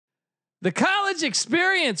The college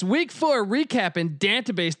experience week 4 recap and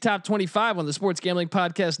Dantabase top 25 on the Sports Gambling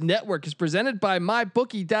Podcast Network is presented by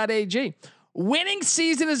mybookie.ag. Winning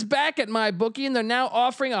season is back at MyBookie, and they're now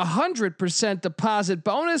offering 100% deposit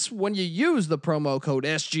bonus when you use the promo code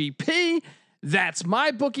SGP. That's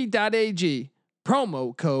mybookie.ag,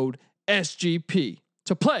 promo code SGP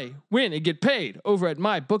to play, win, and get paid over at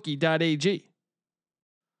mybookie.ag.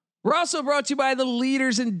 We're also brought to you by the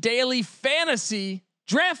leaders in daily fantasy,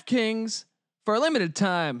 DraftKings. For a limited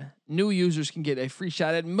time, new users can get a free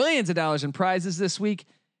shot at millions of dollars in prizes this week.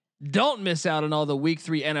 Don't miss out on all the week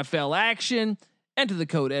 3 NFL action. Enter the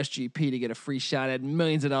code SGP to get a free shot at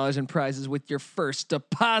millions of dollars in prizes with your first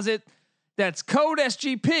deposit. That's code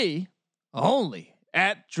SGP only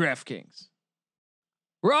at DraftKings.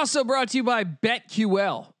 We're also brought to you by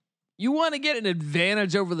BetQL. You want to get an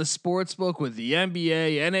advantage over the sportsbook with the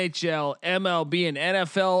NBA, NHL, MLB, and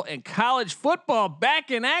NFL and college football back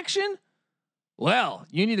in action? Well,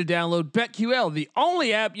 you need to download BetQL, the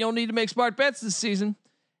only app you'll need to make smart bets this season.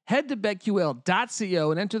 Head to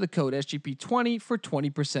betql.co and enter the code SGP20 for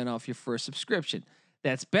 20% off your first subscription.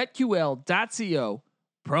 That's betql.co,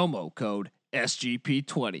 promo code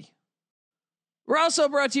SGP20. We're also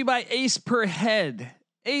brought to you by Ace Per Head.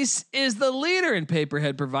 Ace is the leader in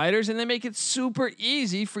pay-per-head providers, and they make it super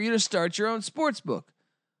easy for you to start your own sportsbook.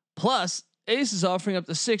 Plus, Ace is offering up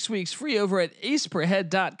to 6 weeks free over at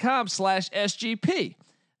aceperhead.com/SGP.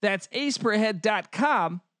 That's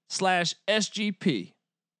aceperhead.com/SGP.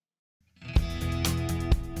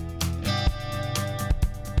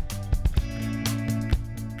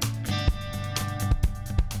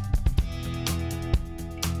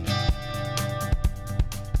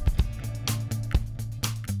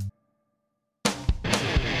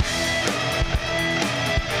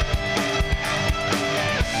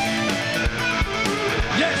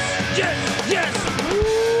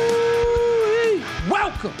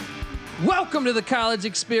 Welcome to the college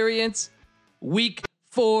experience, week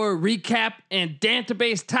 4 recap and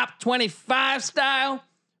Dantabase top 25 style.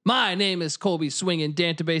 My name is Colby Swinging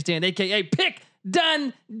Dantabase Dan, aka Pick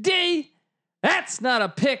Dundee. That's not a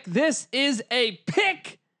pick. This is a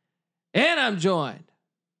pick. And I'm joined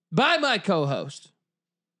by my co-host,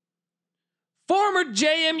 former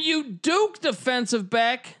JMU Duke defensive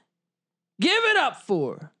back. Give it up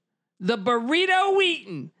for the burrito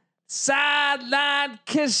eating, sideline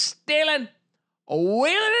kiss stealing,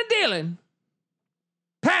 wheeling and dealing,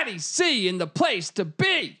 Patty C in the place to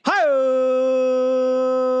be. Hi-oh!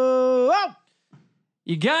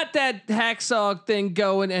 You got that hacksaw thing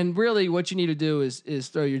going, and really what you need to do is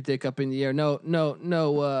throw your dick up in the air. No,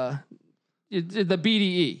 the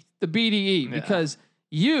BDE, because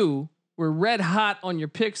you were red hot on your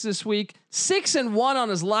picks this week. 6-1 on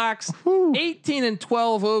his locks,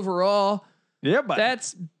 18-12 overall. Yeah, but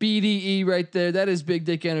that's BDE right there. That is big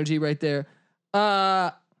dick energy right there.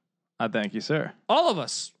 I thank you, sir. All of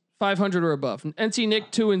us 500 or above. NC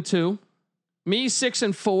Nick 2-2, me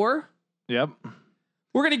 6-4. Yep.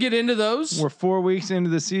 We're gonna get into those. We're 4 weeks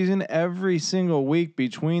into the season. Every single week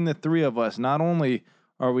between the three of us, not only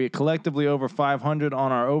are we collectively over 500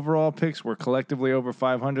 on our overall picks, we're collectively over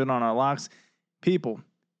 500 on our locks. People,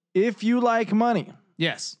 if you like money,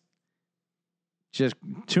 yes, just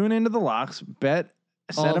tune into the locks, bet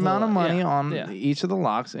a set amount of money on each of the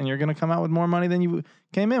locks, and you're going to come out with more money than you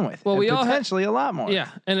came in with. Well, we all potentially a lot more. Yeah,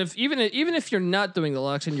 and if even if you're not doing the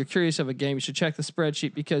locks and you're curious of a game, you should check the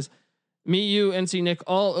spreadsheet because me, you, NC Nick,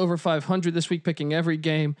 all over 500 this week, picking every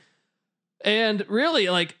game. And really,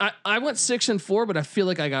 like I went 6-4, but I feel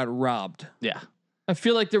like I got robbed. Yeah, I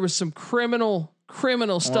feel like there was some criminal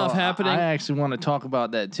stuff happening. I actually want to talk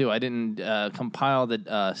about that too. I didn't compile the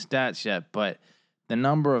stats yet, but the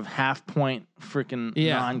number of half-point freaking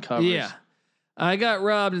non-covers. Yeah, I got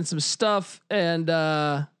robbed in some stuff, and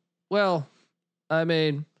well, I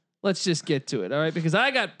mean, let's just get to it, all right? Because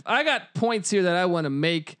I got points here that I want to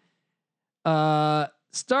make.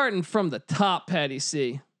 Starting from the top, Patty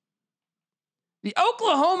C. The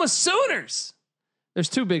Oklahoma Sooners. There's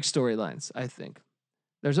two big storylines, I think.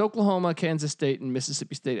 There's Oklahoma, Kansas State, and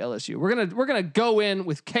Mississippi State, LSU. We're gonna go in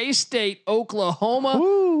with K-State, Oklahoma.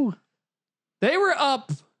 Woo. They were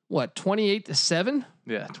up 28-7.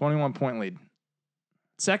 Yeah, 21-point lead.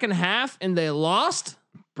 Second half, and they lost.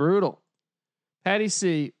 Brutal. Patty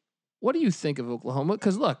C, what do you think of Oklahoma?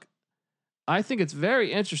 Because look, I think it's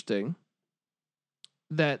very interesting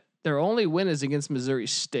that their only win is against Missouri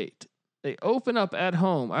State. They open up at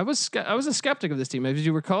home. I was a skeptic of this team. As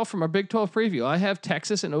you recall from our Big 12 preview, I have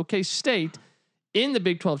Texas and OK State in the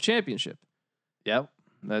Big 12 championship. Yep,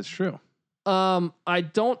 that's true. I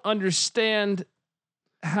don't understand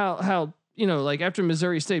how like after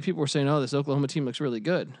Missouri State, people were saying, "Oh, this Oklahoma team looks really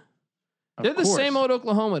good." They're the same old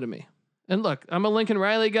Oklahoma to me. And look, I'm a Lincoln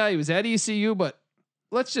Riley guy. He was at ECU, but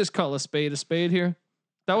let's just call a spade here.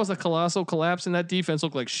 That was a colossal collapse, and that defense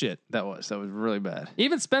looked like shit. That was really bad.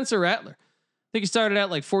 Even Spencer Rattler, I think he started out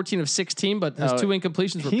like 14 of 16, but his 2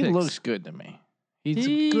 incompletions were He picks. looks good to me. He's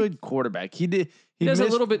a good quarterback. He does a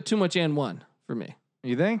little bit too much and one for me.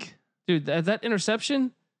 You think? Dude, that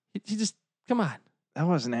interception, he just, come on. That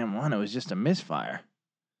wasn't M1. It was just a misfire.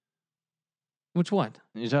 Which one?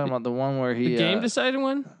 You're talking about the one where he... The game-deciding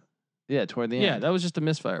one? Yeah, toward the end. Yeah, that was just a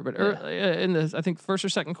misfire. But in the, I think, first or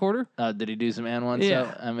second quarter. Did he do some and one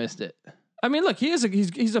stuff? I missed it. I mean, look, he's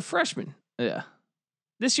a freshman. Yeah.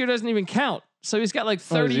 This year doesn't even count. So he's got like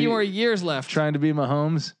 30 more years left. Trying to be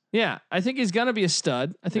Mahomes? Yeah, I think he's going to be a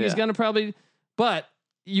stud. I think he's going to probably... But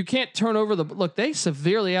you can't turn over the... Look, they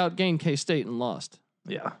severely outgained K-State and lost.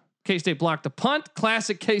 Yeah. K-State blocked a punt.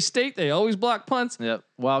 Classic K-State. They always block punts. Yep.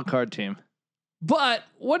 Wild card team. But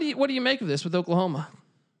what do you make of this with Oklahoma?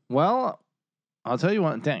 Well, I'll tell you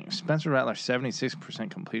one thing. Spencer Rattler,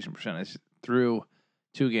 76% completion percentage through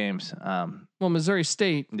 2 games. Well, Missouri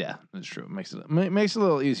State. Yeah, that's true. It makes it a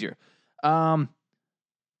little easier.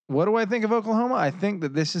 What do I think of Oklahoma? I think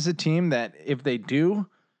that this is a team that if they do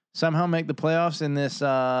somehow make the playoffs in this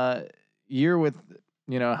year with,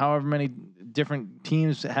 however many different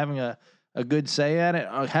teams having a good say at it,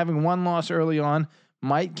 having one loss early on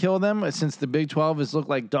might kill them since the Big 12 has looked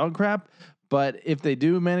like dog crap. But if they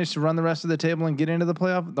do manage to run the rest of the table and get into the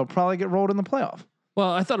playoff, they'll probably get rolled in the playoff. Well,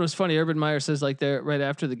 I thought it was funny. Urban Meyer says like they're right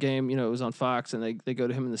after the game, it was on Fox and they go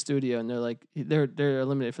to him in the studio and they're like, they're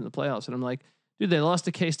eliminated from the playoffs. And I'm like, dude, they lost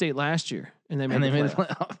to K-State last year and they made the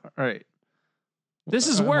playoff. All right. This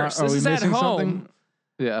is worse. This is at home. Something?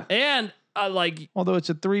 Yeah. And although it's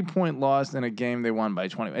a 3-point loss in a game they won by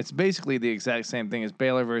 20. It's basically the exact same thing as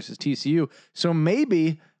Baylor versus TCU. So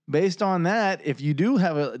maybe based on that, if you do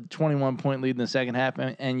have a 21-point lead in the second half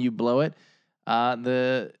and you blow it,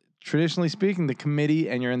 traditionally speaking, the committee,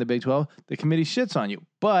 and you're in the Big 12, the committee shits on you.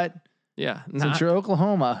 But since you're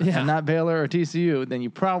Oklahoma and not Baylor or TCU, then you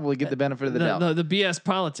probably get the benefit of the doubt. The BS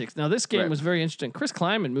politics. Now, this game was very interesting. Chris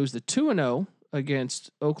Kleiman moves to 2-0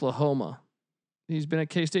 against Oklahoma. He's been at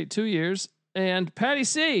K-State 2 years. And Patty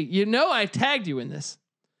C, I tagged you in this.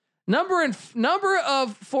 Number of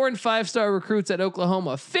 4- and 5-star recruits at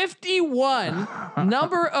Oklahoma, 51.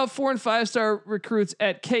 Number of 4- and 5-star recruits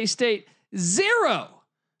at K-State, 0.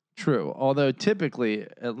 True. Although typically,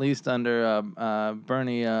 at least under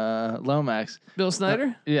Bernie Lomax, Bill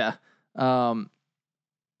Snyder,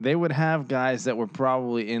 they would have guys that were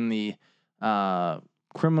probably in the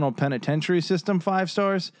criminal penitentiary system 5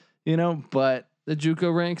 stars, but the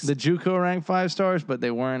JUCO ranks, the JUCO rank 5 stars, but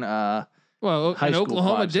they weren't. Well, and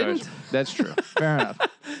Oklahoma didn't. That's true. Fair enough.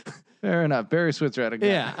 Fair enough. Barry Switzer had a gun.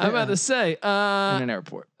 Yeah, I'm about to say in an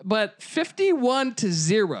airport. But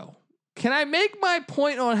 51-0. Can I make my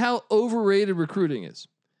point on how overrated recruiting is?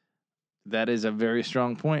 That is a very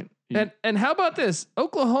strong point. And how about this?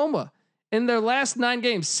 Oklahoma, in their last 9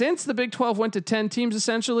 games since the Big 12 went to 10 teams,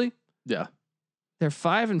 essentially. Yeah, they're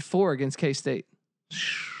 5-4 against K-State.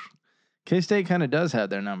 K-State kind of does have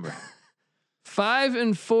their number.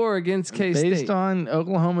 5-4 against K-State. Based on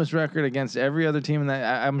Oklahoma's record against every other team in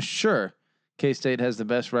that, I'm sure K-State has the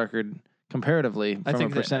best record comparatively from a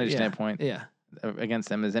percentage standpoint. Yeah. Against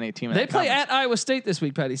them as any team. They play at Iowa State this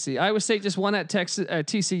week, Patty C. Iowa State just won at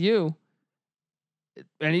TCU.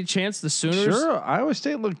 Any chance the Sooners? Sure, Iowa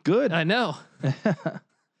State looked good. I know.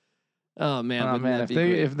 Oh man,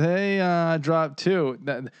 if they drop 2,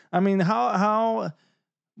 how?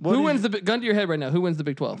 Who wins the gun to your head right now? Who wins the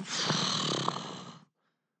Big 12?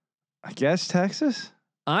 I guess Texas.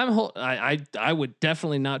 I would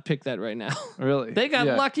definitely not pick that right now. Really? They got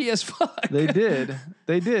lucky as fuck. They did,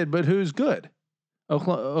 but who's good?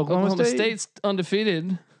 Oklahoma State's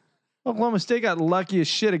undefeated. Oklahoma State got lucky as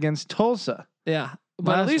shit against Tulsa. Yeah,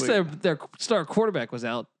 but at least their star quarterback was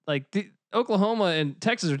out. Like Oklahoma and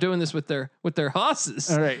Texas are doing this with their hosses.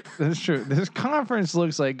 All right, that's true. This conference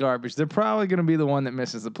looks like garbage. They're probably going to be the one that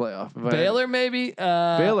misses the playoff. Baylor maybe.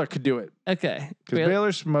 Baylor could do it. Okay, because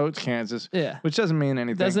Baylor smoked Kansas. Yeah, which doesn't mean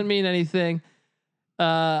anything.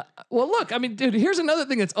 Well, look, I mean, dude, here's another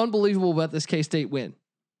thing that's unbelievable about this K-State win.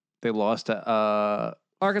 They lost to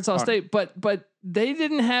Arkansas State, but they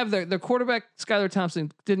didn't have their quarterback Skylar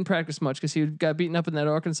Thompson didn't practice much because he got beaten up in that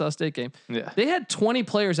Arkansas State game. Yeah, they had 20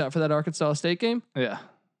 players out for that Arkansas State game. Yeah,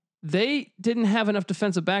 they didn't have enough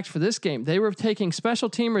defensive backs for this game. They were taking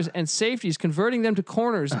special teamers and safeties, converting them to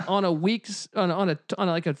corners on a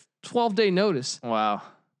 12-day notice. Wow,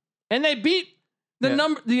 and they beat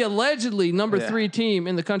The allegedly number 3 team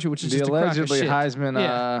in the country, which is just a crock of shit.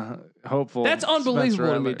 Heisman hopeful. That's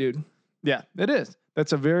unbelievable to me, dude. Yeah, it is.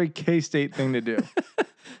 That's a very K-State thing to do.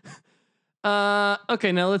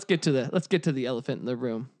 Okay, now let's get to the elephant in the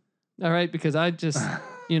room. All right, because I just,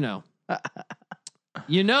 oh yeah,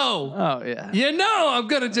 I'm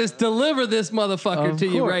gonna just deliver this motherfucker to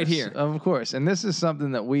you right here. Of course, and this is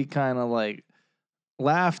something that we kind of like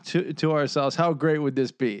laugh to ourselves. How great would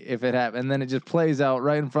this be if it happened? And then it just plays out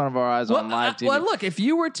right in front of our eyes on live TV. Well, look, if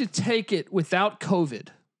you were to take it without COVID,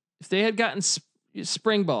 if they had gotten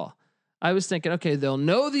spring ball, I was thinking, okay, they'll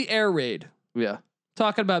know the air raid. Yeah.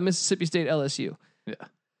 Talking about Mississippi State LSU. Yeah.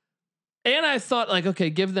 And I thought, like,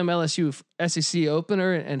 okay, give them LSU SEC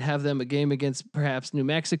opener and have them a game against perhaps New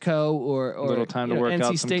Mexico or a little time to work NC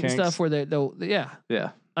out State and stuff where they'll Yeah.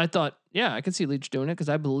 I thought, I could see Leach doing it because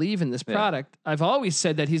I believe in this product. I've always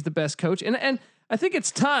said that he's the best coach, and I think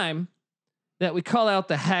it's time that we call out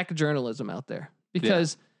the hack journalism out there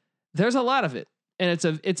because there's a lot of it, and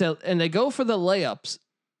and they go for the layups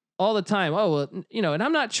all the time. Oh well, and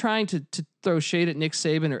I'm not trying to throw shade at Nick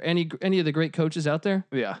Saban or any of the great coaches out there.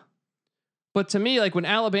 Yeah. But to me, like when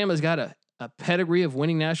Alabama's got a pedigree of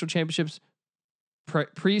winning national championships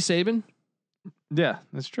pre-Saban. Yeah,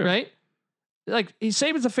 that's true. Right? Like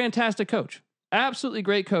Saban's a fantastic coach. Absolutely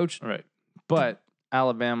great coach. Right. But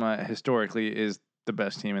Alabama historically is the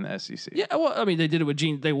best team in the SEC. Yeah, well, I mean, they did it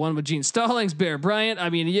with they won with Gene Stallings, Bear Bryant. I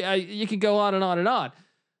mean, you can go on and on and on.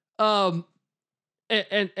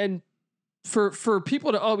 And for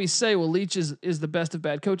people to always say, well, Leach is the best of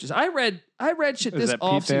bad coaches. I read shit this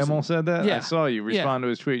offseason. Pete Thamel said that? Yeah. I saw you respond to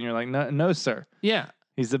his tweet and you're like, no, sir. Yeah.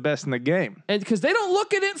 He's the best in the game. And because they don't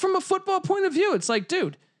look at it from a football point of view. It's like,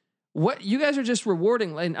 dude, what you guys are just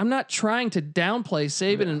rewarding. And I'm not trying to downplay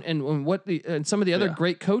Saban and what and some of the other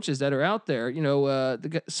great coaches that are out there,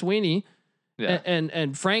 the Sweeney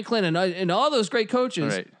and Franklin and all those great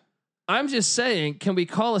coaches. Right. I'm just saying, can we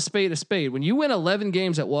call a spade a spade? When you win 11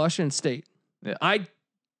 games at Washington State, I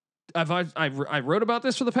wrote about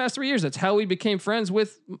this for the past 3 years. That's how we became friends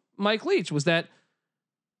with Mike Leach. Was that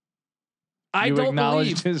I don't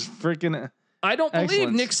believe his freaking. I don't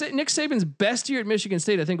believe Nick excellence. Saban's best year at Michigan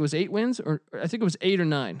State. I think it was 8 wins, or I think it was 8 or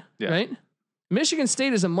 9. Yeah. Right? Michigan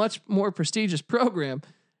State is a much more prestigious program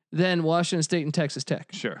than Washington State and Texas Tech.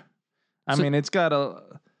 Sure. I mean, it's got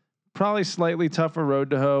a probably slightly tougher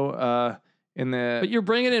road to hoe but you're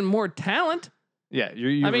bringing in more talent. Yeah,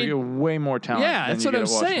 you're way more talent. Yeah, that's what I'm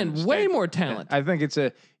saying. Way more talent. I think it's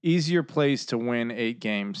a easier place to win 8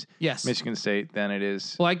 games. Yes, Michigan State than it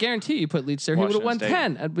is. Well, I guarantee you put Leach there, he would have won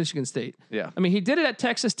 10 at Michigan State. Yeah, I mean, he did it at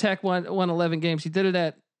Texas Tech, won 11 games. He did it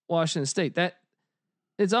at Washington State. I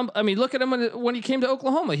mean, look at him when he came to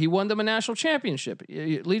Oklahoma. He won them a national championship.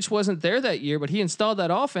 Leach wasn't there that year, but he installed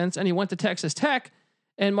that offense, and he went to Texas Tech,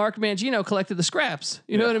 and Mark Mangino collected the scraps.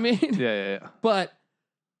 You know what I mean? Yeah. But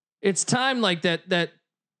it's time like that.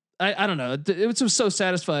 I don't know. It was so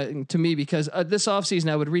satisfying to me because this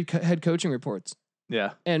offseason I would read head coaching reports.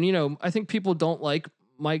 Yeah. And, I think people don't like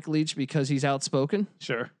Mike Leach because he's outspoken.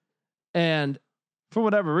 Sure. And for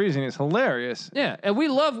whatever reason, it's hilarious. Yeah. And we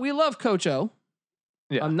love Coach O.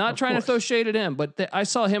 Yeah. I'm not trying to throw shade at him, but I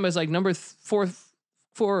saw him as like number 4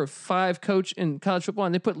 or 5 coach in college football,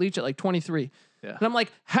 and they put Leach at like 23. Yeah. And I'm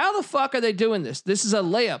like, how the fuck are they doing this? This is a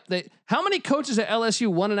layup. How many coaches at LSU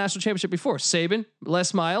won a national championship before? Saban,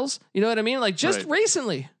 Les Miles. You know what I mean? Like just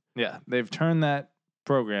recently. Yeah. They've turned that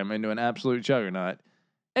program into an absolute juggernaut.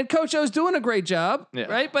 And Coach O's doing a great job. Yeah.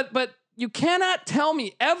 Right. But you cannot tell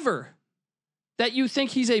me ever that you think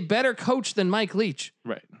he's a better coach than Mike Leach.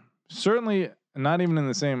 Right. Certainly not even in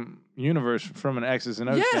the same universe from an X's and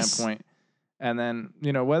O's standpoint. And then,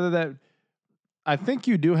 whether that, I think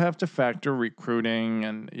you do have to factor recruiting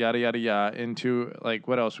and yada, yada, yada into like,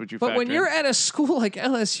 what else would you factor? But when you're at a school like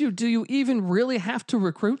LSU, do you even really have to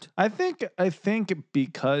recruit? I think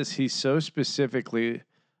because he's so specifically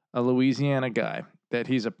a Louisiana guy that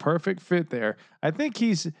he's a perfect fit there. I think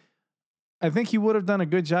he would have done a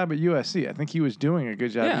good job at USC. I think he was doing a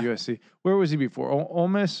good job at USC. Where was he before? Ole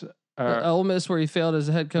Miss? Ole Miss, where he failed as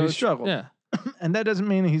a head coach. He struggled. Yeah. And that doesn't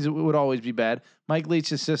mean he would always be bad. Mike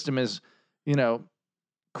Leach's system is,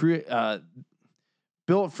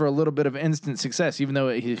 built for a little bit of instant success, even though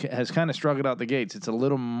he has kind of struggled out the gates. It's a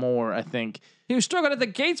little more, I think. He was struggling at the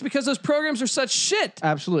gates because those programs are such shit.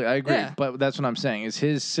 Absolutely. I agree. Yeah. But that's what I'm saying is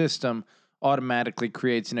his system automatically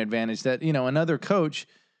creates an advantage that, another coach,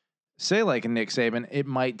 say like a Nick Saban, it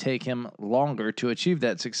might take him longer to achieve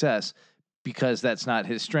that success because that's not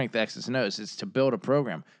his strength, X's and O's. It's to build a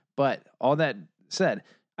program. But all that said,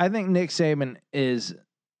 I think Nick Saban is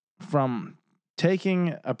from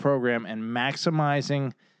taking a program and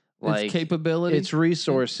maximizing its capability, its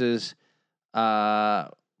resources. I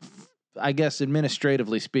guess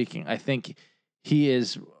administratively speaking, I think he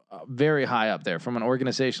is very high up there from an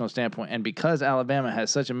organizational standpoint. And because Alabama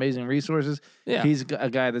has such amazing resources, he's a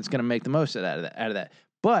guy that's going to make the most out of that.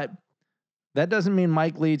 But that doesn't mean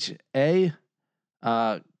Mike Leach,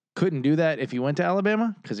 couldn't do that if he went to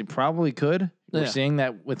Alabama, because he probably could. We're seeing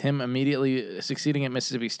that with him immediately succeeding at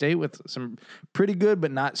Mississippi State with some pretty good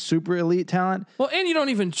but not super elite talent. Well, and you don't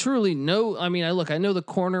even truly know. I mean, I know the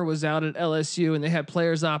corner was out at LSU and they had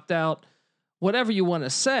players opt out. Whatever you want to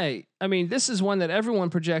say, I mean, this is one that everyone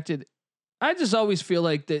projected. I just always feel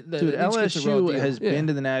like that LSU has been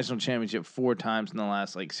to the national championship 4 times in the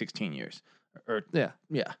last 16 years.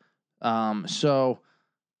 So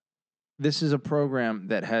this is a program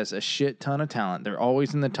that has a shit ton of talent. They're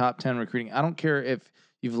always in the top 10 recruiting. I don't care if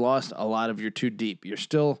you've lost a lot of your 2 deep. You're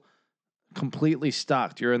still completely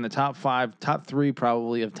stocked. You're in the top 5, top 3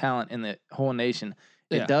 probably of talent in the whole nation.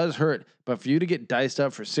 It does hurt, but for you to get diced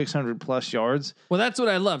up for 600 plus yards. Well, that's what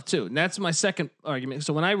I love too. And that's my second argument.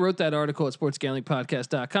 So when I wrote that article at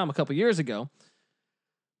sportsgamblingpodcast.com a couple years ago,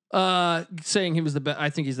 saying he was I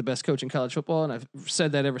think he's the best coach in college football. And I've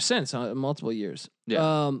said that ever since multiple years.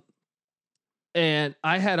 Yeah. And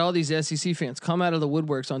I had all these SEC fans come out of the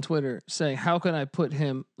woodworks on Twitter saying, how can I put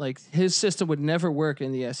him, his system would never work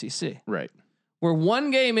in the SEC. Right. We're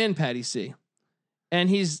 1 game in, Patty C. And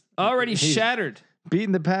he's already shattered.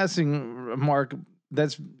 Beating the passing mark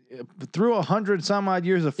that's through 100 some odd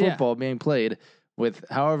years of football being played with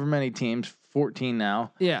however many teams, 14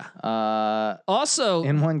 now. Yeah. Also,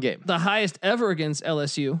 in 1 game, the highest ever against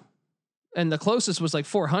LSU, and the closest was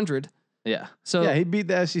 400. Yeah. So he beat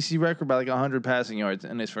the SEC record by 100 passing yards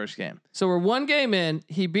in his first game. So we're 1 game in.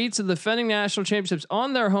 He beats the defending national championships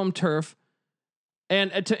on their home turf.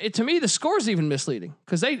 And to me, the score is even misleading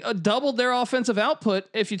because they doubled their offensive output.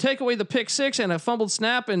 If you take away the pick 6 and a fumbled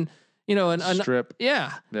snap and a strip,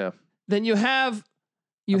 then you have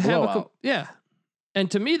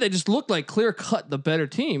And to me, they just looked like clear cut. The better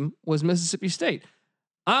team was Mississippi State.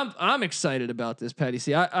 I'm excited about this, Patty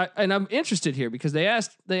C. And I'm interested here because they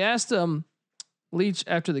asked Leach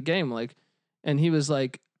after the game, and he was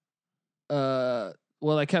like,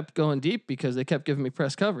 well, I kept going deep because they kept giving me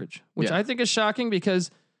press coverage, which I think is shocking because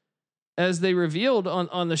as they revealed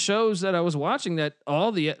on the shows that I was watching, I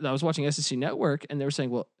was watching SEC Network, and they were saying,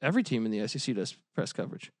 well, every team in the SEC does press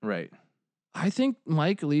coverage. Right. I think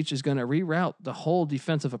Mike Leach is going to reroute the whole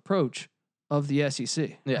defensive approach of the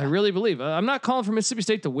SEC. Yeah. I really believe. I'm not calling for Mississippi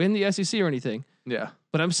State to win the SEC or anything. Yeah.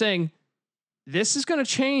 But I'm saying this is going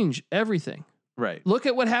to change everything. Right. Look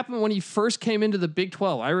at what happened when he first came into the Big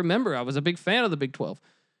 12. I remember I was a big fan of the Big 12.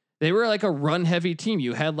 They were like a run heavy team.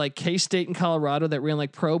 You had K-State and Colorado that ran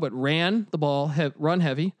like pro, but ran the ball, run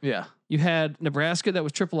heavy. Yeah. You had Nebraska that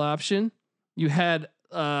was triple option. You had,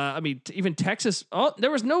 even Texas.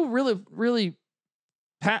 There was no really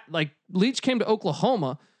Leach came to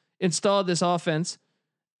Oklahoma, installed this offense,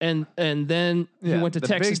 and then he went to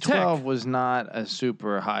Texas Tech. The Big 12 was not a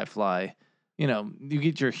super high fly. You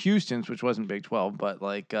get your Houstons, which wasn't Big 12, but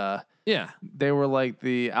they were like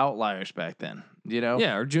the outliers back then,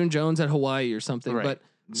 or June Jones at Hawaii or something. Right. But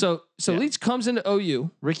so Leach comes into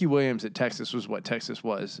OU. Ricky Williams at Texas was what Texas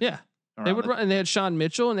was. Yeah. They would run, and they had Sean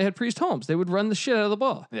Mitchell and they had Priest Holmes. They would run the shit out of the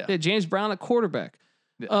ball. Yeah. They had James Brown at quarterback.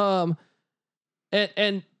 Yeah.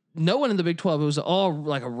 And no one in the Big 12. It was all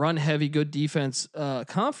like a run heavy, good defense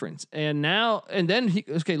conference. And then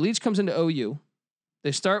Leach comes into OU.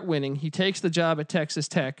 They start winning. He takes the job at Texas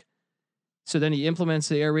Tech. So then he implements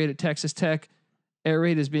the air raid at Texas Tech. Air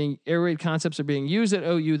raid concepts are being used at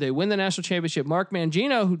OU. They win the national championship. Mark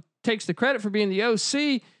Mangino, who takes the credit for being the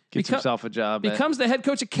OC, gets himself a job. Becomes the head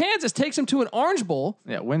coach at Kansas. Takes him to an Orange Bowl.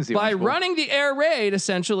 Yeah, wins the by Orange Bowl. running the air raid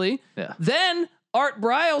essentially. Yeah. Then Art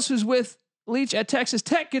Briles, who's with Leach at Texas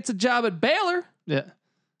Tech, gets a job at Baylor. Yeah,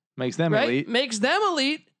 makes them elite. Makes them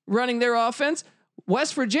elite running their offense.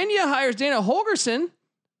 West Virginia hires Dana Holgerson,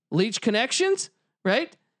 Leach connections,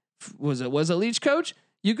 right? Was a Leach coach.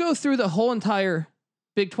 You go through the whole entire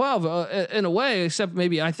Big 12 in a way, except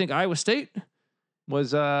maybe I think Iowa State.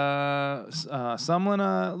 Was Sumlin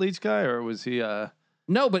a Leach guy, or was he?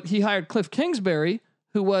 No, but he hired Cliff Kingsbury,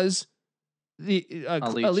 who was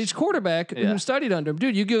a Leach quarterback who studied under him.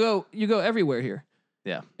 Dude, you go everywhere here.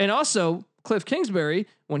 Yeah, and also Cliff Kingsbury,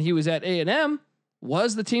 when he was at A&M,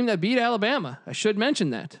 was the team that beat Alabama. I should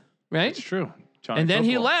mention that, right? That's true. And then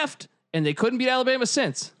he left, and they couldn't beat Alabama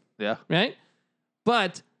since. Yeah. Right.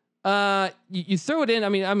 But you throw it in. I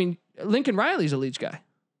mean, Lincoln Riley's a Leach guy.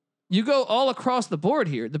 You go all across the board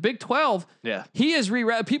here. The Big 12, he is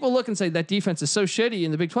rerouted. People look and say that defense is so shitty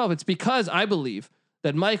in the Big 12. It's because I believe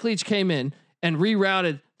that Mike Leach came in and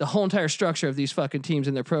rerouted the whole entire structure of these fucking teams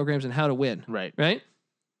and their programs and how to win. Right.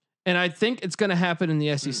 And I think it's going to happen in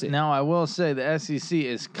the SEC. Now, I will say the SEC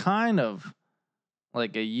is kind of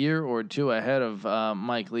like a year or two ahead of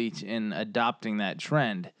Mike Leach in adopting that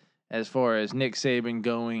trend as far as Nick Saban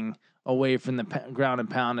going away from the ground and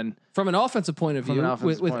pound. And from an offensive point of view,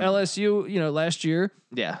 with LSU, last year.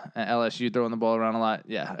 Yeah, LSU throwing the ball around a lot.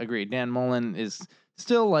 Yeah, agreed. Dan Mullen is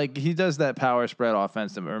still like he does that power spread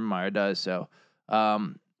offense that Urban Meyer does. So,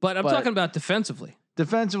 but I'm talking about defensively.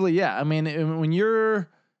 Defensively, yeah. I mean,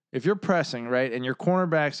 if you're pressing right and your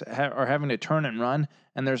cornerbacks are having to turn and run,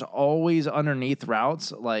 and there's always underneath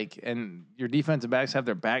routes, and your defensive backs have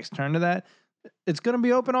their backs turned to that, it's going to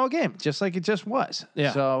be open all game, just like it just was.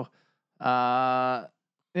 Yeah. So, I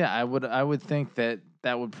would think that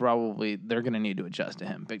would probably they're going to need to adjust to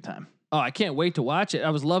him big time. Oh, I can't wait to watch it. I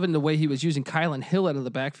was loving the way he was using Kylan Hill out of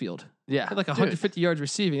the backfield. Yeah, had like 150 yards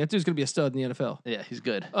receiving. That dude's going to be a stud in the NFL. Yeah, he's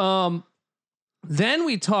good. Then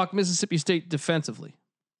we talk Mississippi State defensively,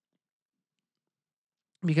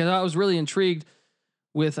 because I was really intrigued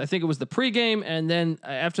with, I think it was the pregame, and then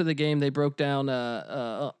after the game they broke down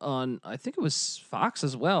on, I think it was Fox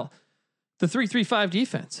as well, the 3-3-5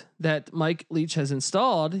 defense that Mike Leach has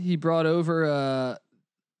installed. He brought over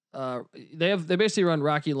they basically run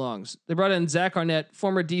Rocky Longs. They brought in Zach Arnett,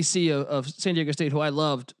 former DC of San Diego State, who I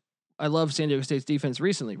loved. I loved San Diego State's defense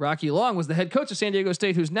recently. Rocky Long was the head coach of San Diego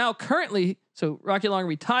State, who's now so Rocky Long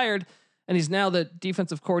retired, and he's now the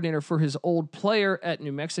defensive coordinator for his old player at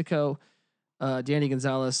New Mexico, Danny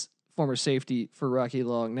Gonzalez, former safety for Rocky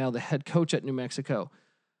Long, now the head coach at New Mexico.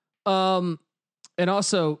 And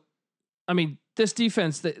also, I mean, this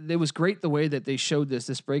defense, it was great the way that they showed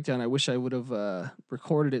this breakdown. I wish I would have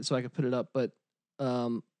recorded it so I could put it up, but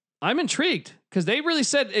I'm intrigued because they really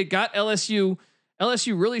said it got LSU.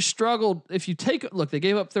 LSU really struggled. If you they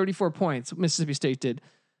gave up 34 points. Mississippi State did.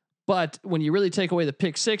 But when you really take away the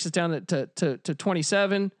pick six, it's down to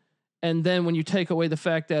 27. And then when you take away the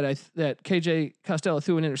fact that that KJ Costello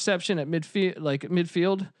threw an interception at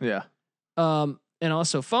midfield, yeah, and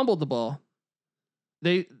also fumbled the ball,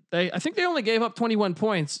 I think they only gave up 21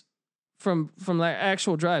 points from the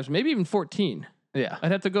actual drives, maybe even 14. Yeah,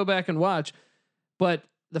 I'd have to go back and watch, but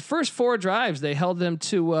the first 4 drives they held them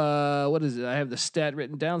to what is it? I have the stat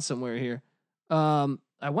written down somewhere here.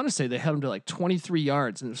 I want to say they held them to like 23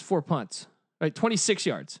 yards, and there's 4 punts, right? 26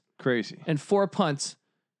 yards, crazy, and 4 punts.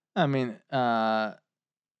 I mean,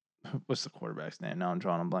 what's the quarterback's name? Now I'm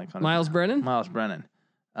drawing a blank on Miles Brennan. Miles Brennan.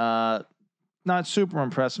 Not super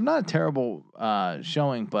impressive. Not a terrible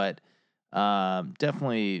showing, but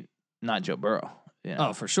definitely not Joe Burrow. You know?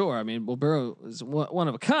 Oh, for sure. I mean, Burrow is one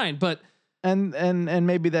of a kind, but and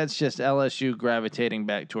maybe that's just LSU gravitating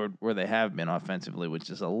back toward where they have been offensively, which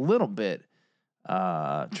is a little bit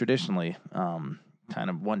traditionally kind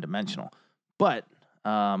of one dimensional, but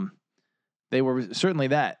they were certainly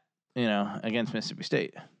that, against Mississippi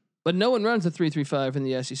State. But no one runs the 3-3-5 in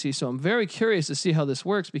the SEC, so I'm very curious to see how this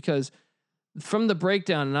works, because from the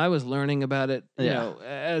breakdown, and I was learning about it,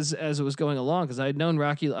 as it was going along, because I'd known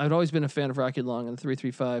Rocky. I'd always been a fan of Rocky Long in the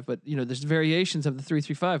 3-3-5, but there's variations of the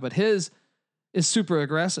 3-3-5, but his is super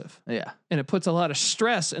aggressive. Yeah, and it puts a lot of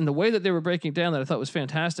stress. And the way that they were breaking down that I thought was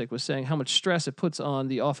fantastic was saying how much stress it puts on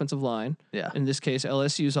the offensive line. Yeah, in this case,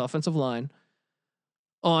 LSU's offensive line,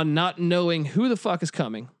 on not knowing who the fuck is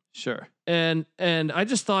coming. Sure. And I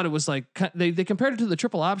just thought it was like they compared it to the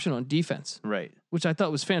triple option on defense, right? Which I thought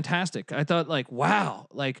was fantastic. I thought wow,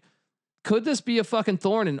 could this be a fucking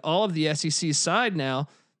thorn in all of the SEC's side now?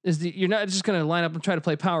 You're not just going to line up and try to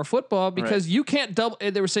play power football because you can't double.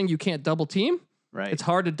 They were saying you can't double team. Right. It's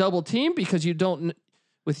hard to double team because you don't,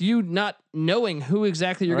 with you not knowing who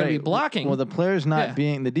exactly you're going to be blocking. Well, the players not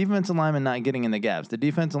being, the defensive lineman not getting in the gaps, the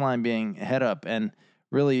defensive line being head up, and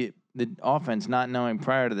really the offense not knowing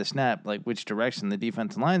prior to the snap, which direction the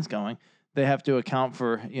defensive line's going. They have to account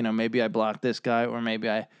for, maybe I block this guy, or maybe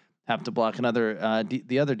I have to block another,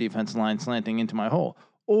 the other defensive line slanting into my hole.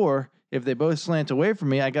 Or if they both slant away from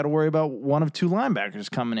me, I got to worry about one of 2 linebackers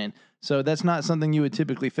coming in. So that's not something you would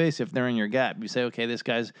typically face if they're in your gap. You say, okay, this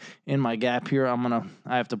guy's in my gap here.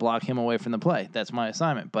 I have to block him away from the play. That's my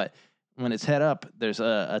assignment. But when it's head up, there's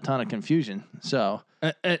a ton of confusion. So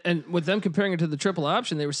and with them comparing it to the triple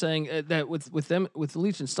option, they were saying that with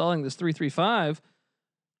Leach installing this 3-3-5,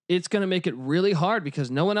 it's going to make it really hard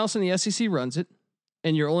because no one else in the SEC runs it,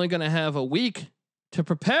 and you're only going to have a week to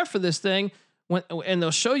prepare for this thing. And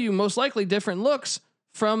they'll show you most likely different looks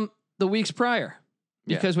from the weeks prior.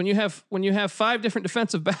 because when you have 5 different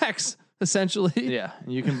defensive backs, essentially, yeah,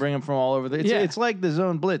 you can bring them from all over. It's like the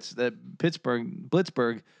zone blitz that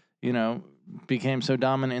Blitzburg, became so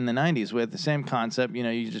dominant in the 90s with the same concept.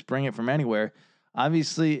 You just bring it from anywhere.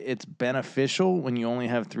 Obviously, it's beneficial when you only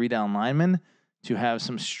have 3 down linemen to have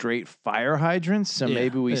some straight fire hydrants. So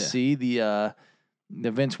maybe we see the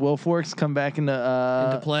Vince Wilforks come back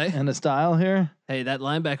into play into style here. Hey, that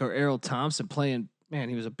linebacker Errol Thompson playing, man,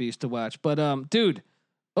 he was a beast to watch. But dude,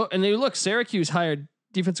 and then look, Syracuse hired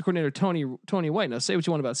defensive coordinator Tony White. Now, say what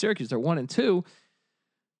you want about Syracuse, they're 1-2.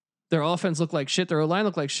 Their offense looked like shit. Their O-line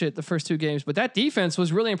looked like shit the first 2 games, but that defense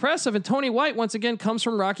was really impressive. And Tony White once again comes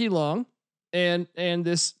from Rocky Long, and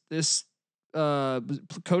this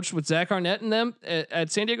coach with Zach Arnett and them at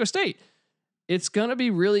San Diego State. It's gonna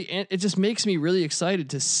be really. It just makes me really excited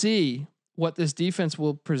to see what this defense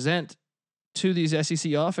will present to these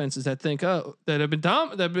SEC offenses that think, that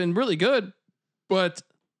have been really good, but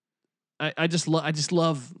I just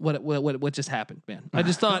love what just happened, man. I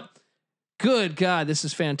just thought, good God, this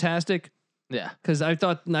is fantastic. Yeah, because I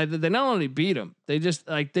thought they not only beat them, they just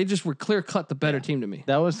were clear cut the better team to me.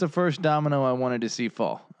 That was the first domino I wanted to see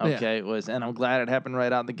fall. Okay, it was, and I'm glad it happened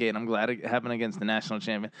right out the gate. I'm glad it happened against the national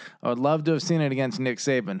champion. I would love to have seen it against Nick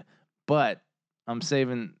Saban, but I'm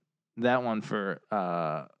saving that one for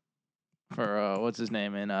what's his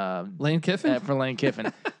name Lane Kiffin. For Lane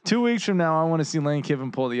Kiffin. 2 weeks from now, I want to see Lane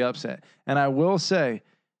Kiffin pull the upset, and I will say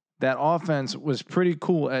that offense was pretty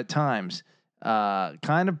cool at times.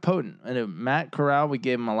 Kind of potent. And Matt Corral, we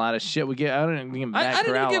gave him a lot of shit. I didn't give him Matt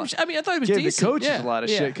Corral. I thought he was gave decent. The coaches a lot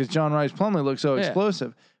of shit because John Rice Plumlee looks so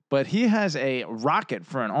explosive. But he has a rocket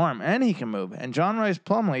for an arm, and he can move. And John Rice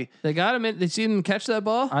Plumlee, they got him in. They see him catch that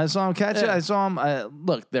ball. I saw him catch it. I saw him.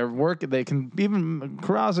 Look, their work. They can even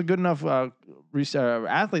Corral's a good enough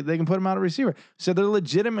athlete. They can put him out a receiver. So they're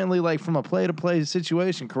legitimately like from a play to play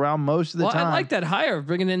situation. Corral most of the time. I like that hire of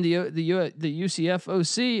bringing in the UCF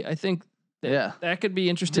OC. I think. That could be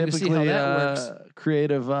interesting to see how that works.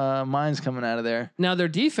 Creative minds coming out of there. Now their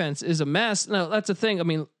defense is a mess. No, that's the thing. I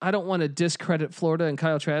mean, I don't want to discredit Florida, and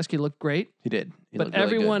Kyle Trask looked great. He did. But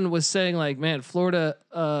everyone was saying like, man, Florida.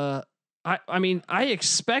 I mean, I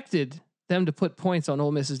expected them to put points on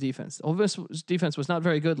Ole Miss's defense. Ole Miss's defense was not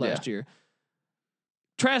very good last year.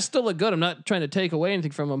 Trask still looked good. I'm not trying to take away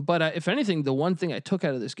anything from him, but if anything, the one thing I took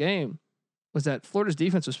out of this game was that Florida's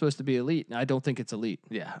defense was supposed to be elite. And I don't think it's elite.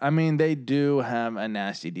 Yeah. I mean, they do have a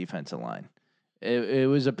nasty defensive line. It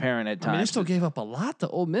was apparent at times. I mean, they still gave up a lot to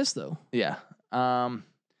Ole Miss, though. Yeah. I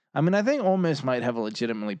mean, I think Ole Miss might have a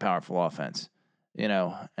legitimately powerful offense,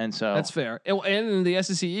 and so. That's fair. And in the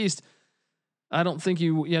SEC East, I don't think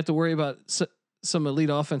you have to worry about some elite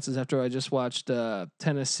offenses after I just watched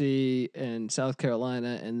Tennessee and South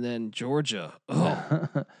Carolina and then Georgia. Oh.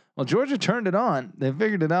 Well, Georgia turned it on. They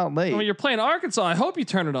figured it out late. When you're playing Arkansas, I hope you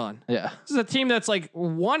turn it on. Yeah. This is a team that's like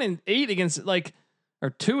 1-8 against or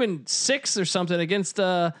 2-6 or something against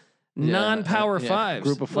non-power fives.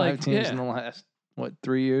 Group of 5 teams in the last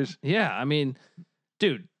 3 years? Yeah. I mean,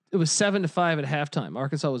 dude, it was 7-5 at halftime.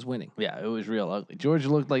 Arkansas was winning. Yeah, it was real ugly. Georgia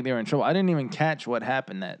looked like they were in trouble. I didn't even catch what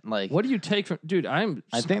happened. What do you take from, dude? I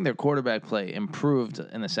think their quarterback play improved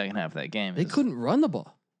in the second half of that game. They couldn't run the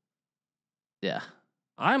ball. Yeah.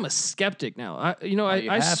 I'm a skeptic now.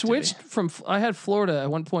 I switched from. I had Florida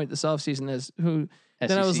at one point this offseason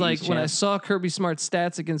then I was like, when I saw Kirby Smart's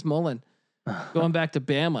stats against Mullen, going back to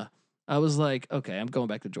Bama, I was like, okay, I'm going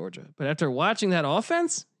back to Georgia. But after watching that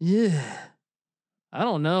offense, I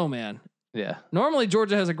don't know, man. Yeah. Normally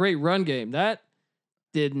Georgia has a great run game. That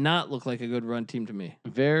did not look like a good run team to me.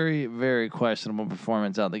 Very, very questionable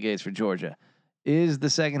performance out the gates for Georgia. Is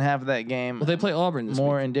the second half of that game? Well, they play Auburn this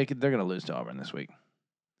more week. indicative. They're going to lose to Auburn this week.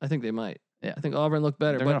 I think they might. Yeah. I think Auburn looked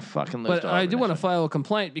better. They're going to fucking lose to Auburn. But I do want to file a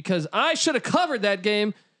complaint because I should have covered that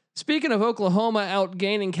game. Speaking of Oklahoma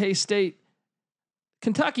outgaining K-State,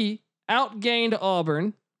 Kentucky outgained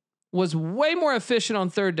Auburn, was way more efficient on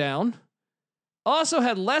third down, also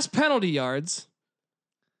had less penalty yards,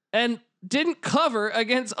 and didn't cover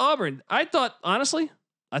against Auburn. Honestly,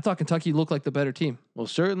 I thought Kentucky looked like the better team. Well,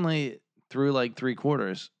 certainly through like 3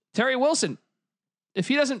 quarters. Terry Wilson, if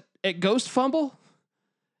he doesn't ghost fumble,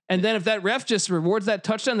 and then if that ref just rewards that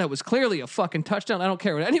touchdown, that was clearly a fucking touchdown. I don't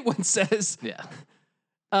care what anyone says. Yeah.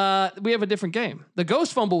 We have a different game. The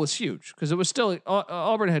ghost fumble was huge because it was still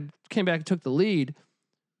Auburn came back and took the lead,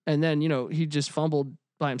 and then he just fumbled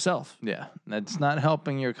by himself. Yeah, that's not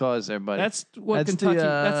helping your cause there, buddy. That's Kentucky.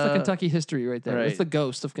 That's the Kentucky history right there. It's the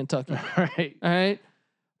ghost of Kentucky. Right. All right.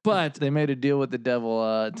 But they made a deal with the devil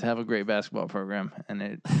to have a great basketball program, and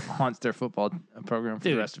it haunts their football program for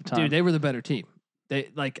the rest of time. Dude, they were the better team.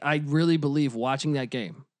 I really believe watching that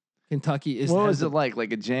game, Kentucky is. What was it like?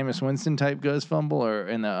 Like a Jameis Winston type ghost fumble, or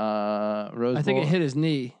in the Rose Bowl? I think it hit his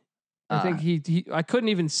knee. I think he. I couldn't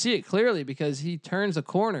even see it clearly because he turns a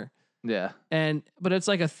corner. Yeah. But it's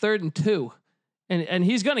like a 3rd and 2, and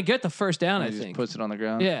he's gonna get the first down. I think just puts it on the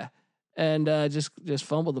ground. Yeah, and just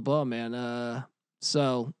fumbled the ball, man.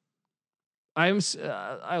 So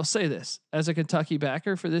I'll say this as a Kentucky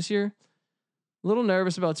backer for this year, a little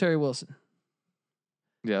nervous about Terry Wilson.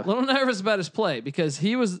 Yeah. A little nervous about his play because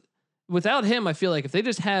without him, I feel like if they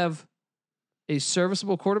just have a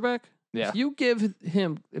serviceable quarterback, if you give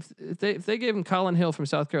him, if they gave him Colin Hill from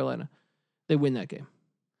South Carolina, they win that game.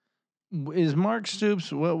 Is Mark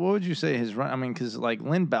Stoops, what would you say his run? I mean, because like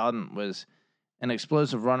Lynn Bowden was an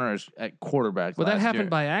explosive runner at quarterback. Well, that happened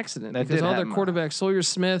by accident because all their quarterbacks, Sawyer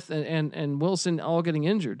Smith and Wilson, all getting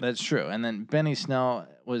injured. That's true. And then Benny Snell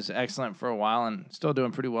was excellent for a while and still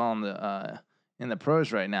doing pretty well in the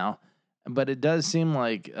pros right now. But it does seem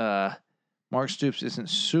like Mark Stoops isn't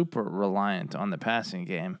super reliant on the passing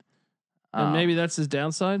game. And maybe that's his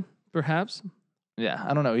downside, perhaps. Yeah,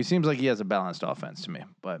 I don't know. He seems like he has a balanced offense to me,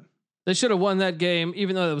 but they should have won that game,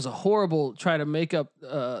 even though it was a horrible try to make up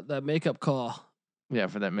that makeup call. Yeah,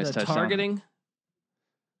 for that missed touchdown. Targeting.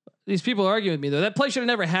 These people argue with me though. That play should have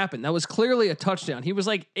never happened. That was clearly a touchdown. He was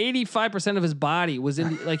like 85% of his body was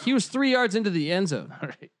in like he was 3 yards into the end zone. All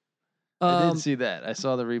right. I did see that. I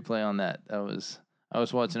saw the replay on that. I was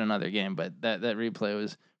watching another game, but that replay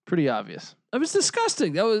was pretty obvious. It was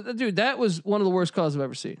disgusting. That was one of the worst calls I've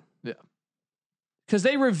ever seen. Yeah. Because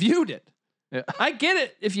they reviewed it. Yeah. I get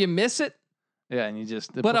it if you miss it. Yeah, and you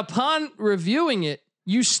just. But upon reviewing it,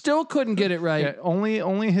 you still couldn't get it right. Yeah,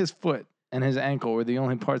 only his foot and his ankle were the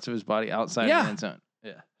only parts of his body outside of the end zone.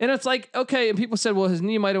 Yeah. And it's like, okay, and people said, well, his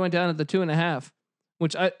knee might have went down at the 2.5,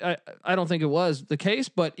 which I don't think it was the case.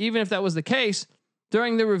 But even if that was the case,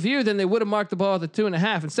 during the review, then they would have marked the ball at the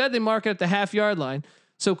 2.5. Instead, they mark it at the half-yard line.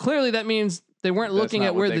 So clearly that means they weren't looking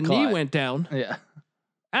at where the knee went down. Yeah.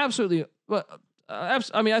 Absolutely. But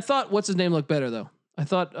I mean, I thought what's his name looked better though. I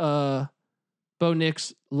thought Bo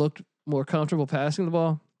Nix looked more comfortable passing the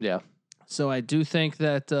ball. Yeah. So I do think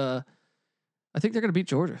that I think they're going to beat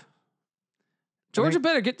Georgia. Georgia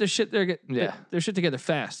better get their shit there. Get their shit together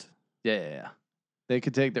fast. Yeah. They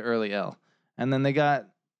could take the early L, and then they got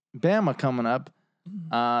Bama coming up.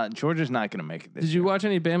 Georgia's not going to make it. Did you watch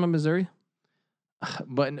any Bama, Missouri?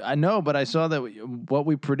 But I know, but I saw that what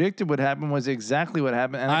we predicted would happen was exactly what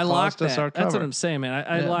happened, and it cost us our cover. That's what I'm saying, man.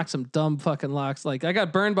 I locked some dumb fucking locks. Like I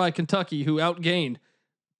got burned by Kentucky, who outgained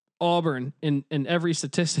Auburn in every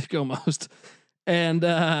statistic almost,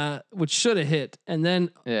 and which should have hit. And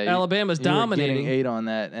then Alabama's dominating. You were getting 8 on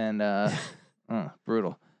that, and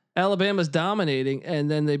brutal. Alabama's dominating,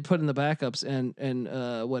 and then they put in the backups,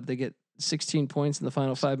 and what they get 16 points in the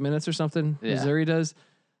final 5 minutes or something. Yeah. Missouri does.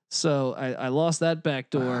 So I lost that back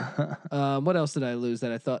door. What else did I lose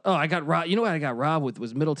that I thought? Oh, I got robbed. You know what I got robbed with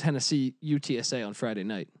was Middle Tennessee UTSA on Friday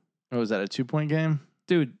night. Oh, was that a 2-point game?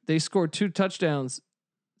 Dude, they scored 2 touchdowns.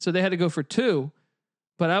 So they had to go for 2,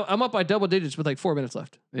 but I'm up by double digits with like 4 minutes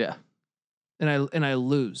left. Yeah. And I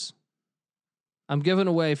lose. I'm giving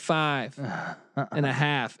away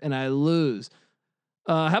 5.5 and I lose.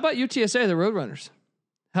 How about UTSA, the Roadrunners?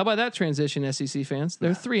 How about that transition, SEC fans?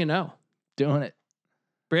 They're 3-0. Doing it.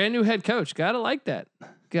 Brand new head coach. Gotta like that.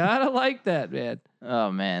 Gotta like that, man.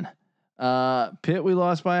 Oh man. Pitt, we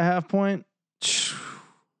lost by a half point.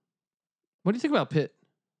 What do you think about Pitt?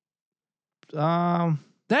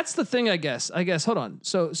 That's the thing, I guess. Hold on.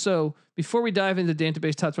 So before we dive into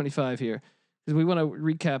Dantabase top 25 here, because we want to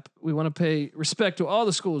recap, we want to pay respect to all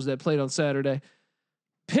the schools that played on Saturday.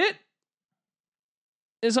 Pitt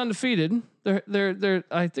is undefeated. They're.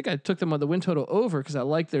 I think I took them on the win total over because I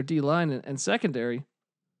like their D line and secondary.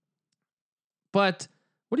 But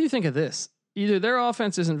what do you think of this? Either their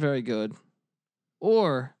offense isn't very good,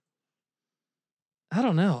 or I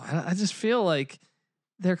don't know. I just feel like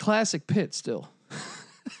they're classic Pitt still.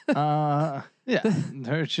 Yeah,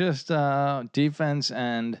 they're just defense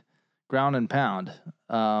and ground and pound.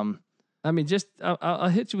 I mean, just I'll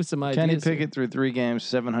hit you with some ideas. Kenny Pickett through 3 games,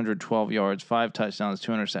 712 yards, 5 touchdowns,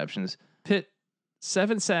 2 interceptions. Pitt,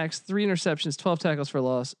 7 sacks, 3 interceptions, 12 tackles for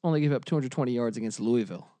loss. Only gave up 220 yards against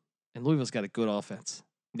Louisville. And Louisville's got a good offense.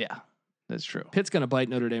 Yeah, that's true. Pitt's going to bite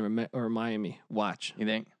Notre Dame or Miami. Watch. You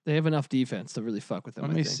think? They have enough defense to really fuck with them.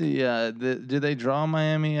 Let me see. Do they draw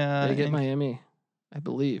Miami? They get Miami, I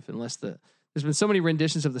believe, unless there's been so many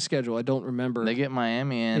renditions of the schedule. I don't remember. They get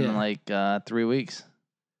Miami in like 3 weeks.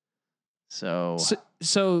 So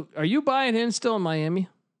are you buying in still in Miami?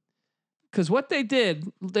 Because what they did,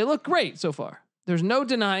 they look great so far. There's no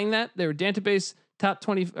denying that. They were Dantabase top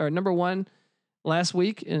 20 or number 1 last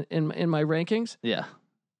week in my rankings. Yeah.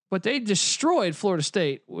 But they destroyed Florida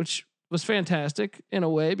State, which was fantastic in a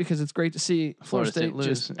way because it's great to see Florida State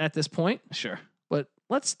lose just at this point. Sure. But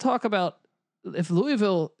let's talk about if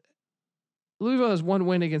Louisville has one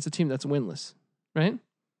win against a team that's winless, right?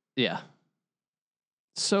 Yeah.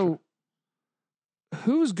 So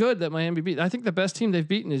who's good that Miami beat? I think the best team they've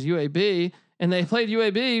beaten is UAB, and they played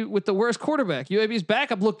UAB with the worst quarterback. UAB's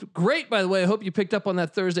backup looked great, by the way. I hope you picked up on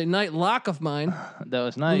that Thursday night lock of mine. That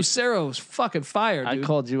was nice. Lucero was fucking fire, dude. I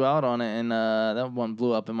called you out on it, and that one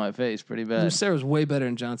blew up in my face pretty bad. Lucero's way better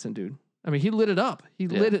than Johnson, dude. I mean, he lit it up.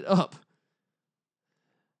 Lit it up.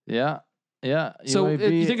 Yeah. Yeah. So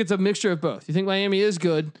you think it's a mixture of both? You think Miami is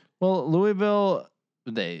good? Well, Louisville,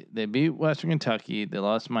 they beat Western Kentucky. They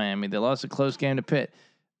lost to Miami. They lost a close game to Pitt.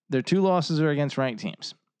 Their 2 losses are against ranked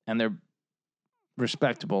teams, and they're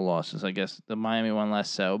respectable losses. I guess the Miami one less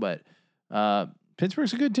so, but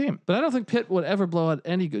Pittsburgh's a good team. But I don't think Pitt would ever blow out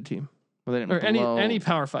any good team. Well, they didn't or any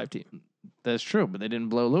Power 5 team. That's true, but they didn't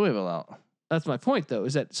blow Louisville out. That's my point, though.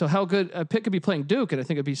 Is that so? How good Pitt could be playing Duke, and I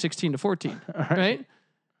think it'd be 16-14, right?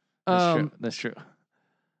 That's true.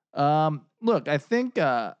 Look, I think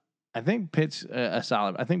Pitt's a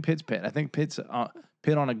solid. I think Pitt's Pitt. I think Pitt's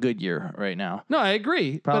Pitt on a good year right now. No, I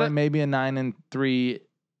agree. Probably maybe a 9-3,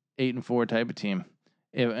 8-4 type of team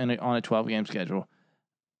on a 12-game schedule.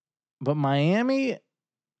 But Miami,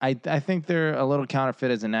 I think they're a little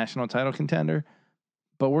counterfeit as a national title contender.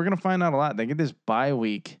 But we're gonna find out a lot. They get this bye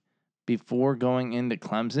week before going into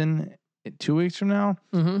Clemson 2 weeks from now.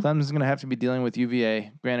 Mm-hmm. Clemson's gonna have to be dealing with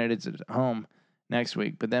UVA. Granted, it's at home next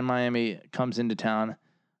week, but then Miami comes into town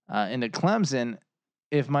into Clemson.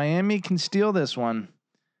 If Miami can steal this one,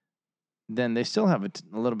 then they still have a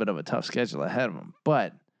little bit of a tough schedule ahead of them.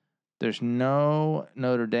 But there's no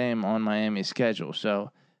Notre Dame on Miami's schedule,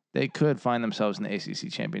 so they could find themselves in the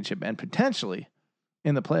ACC championship and potentially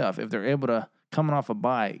in the playoff if they're able to, coming off a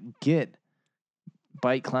bye,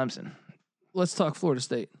 bite Clemson. Let's talk Florida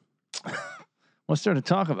State. What's there to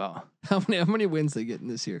talk about? How many wins they getting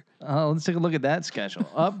this year? Let's take a look at that schedule.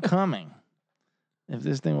 Upcoming. If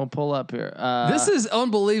this thing will pull up here. This is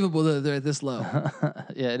unbelievable that they're this low.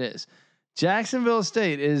 Yeah, it is. Jacksonville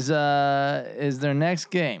State is their next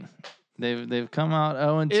game. They've come out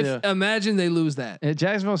 0-2. Imagine they lose that.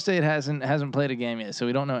 Jacksonville State hasn't played a game yet, so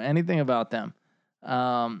we don't know anything about them.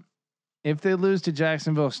 If they lose to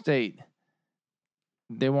Jacksonville State,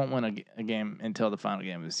 they won't win a game until the final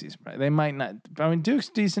game of the season. Right? They might not. I mean, Duke's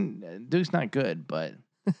decent. Duke's not good, but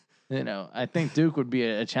I think Duke would be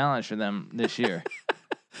a challenge for them this year.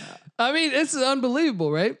 I mean, it's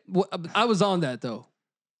unbelievable, right? I was on that though.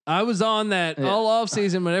 I was on that all off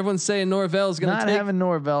season when everyone's saying Norvell's going to take. Not having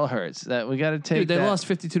Norvell hurts. That we got to take. Dude, they lost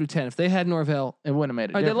 52-10. If they had Norvell, it wouldn't have made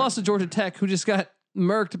it. Right, they lost to Georgia Tech, who just got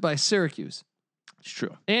murked by Syracuse. It's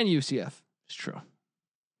true. And UCF. It's true.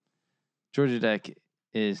 Georgia Tech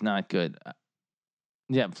is not good.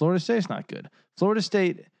 Yeah, Florida State's not good. Florida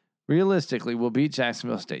State realistically will beat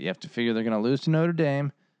Jacksonville State. You have to figure they're going to lose to Notre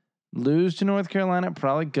Dame, lose to North Carolina,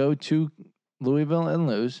 probably go to Louisville and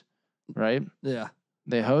lose, right? Yeah.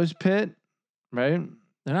 They host Pitt, right?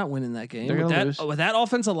 They're not winning that game. They're going to lose. With that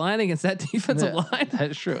offensive line against that defensive line.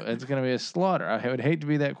 That's true. It's going to be a slaughter. I would hate to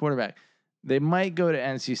be that quarterback. They might go to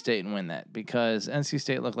NC State and win that because NC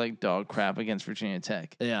State looked like dog crap against Virginia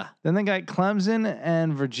Tech. Yeah. Then they got Clemson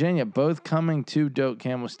and Virginia both coming to Doak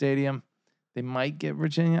Campbell Stadium. They might get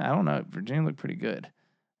Virginia. I don't know. Virginia looked pretty good.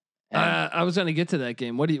 I was going to get to that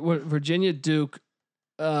game. What Virginia Duke?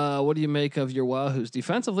 What do you make of your Wahoos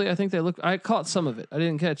defensively? I think they look. I caught some of it. I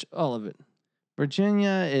didn't catch all of it.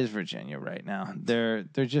 Virginia is Virginia right now. They're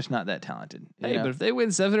just not that talented. Hey, but if they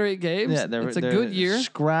win 7 or 8 games, it's a good year.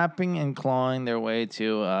 Scrapping and clawing their way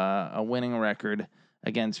to a winning record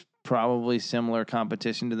against probably similar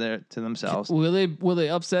competition to themselves. Will they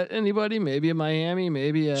upset anybody? Maybe a Miami.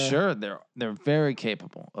 Maybe sure. They're very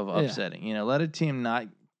capable of upsetting. Yeah. Let a team not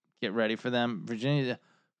get ready for them. Virginia,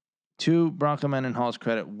 to Bronco Mendenhall's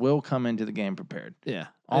credit, will come into the game prepared. Yeah,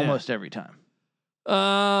 almost every time.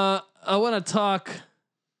 I want to talk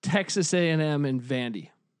Texas A&M and Vandy.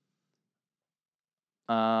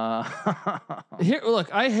 Here,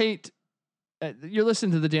 look, I hate. You're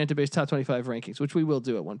listening to the Dantabase Top 25 rankings, which we will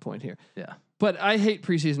do at one point here. Yeah, but I hate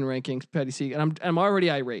preseason rankings, Patty C, and I'm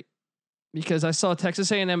already irate because I saw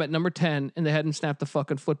Texas A&M at number 10 and they hadn't snapped the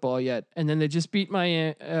fucking football yet, and then they just beat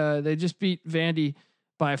Vandy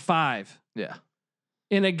by 5. Yeah.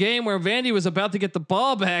 In a game where Vandy was about to get the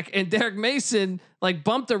ball back and Derek Mason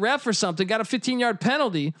bumped the ref or something, got a 15-yard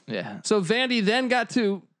penalty. Yeah. So Vandy then got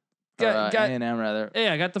A&M rather.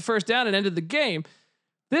 Yeah, got the first down and ended the game.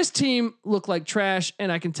 This team looked like trash,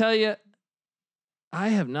 and I can tell you, I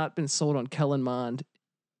have not been sold on Kellen Mond.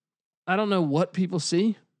 I don't know what people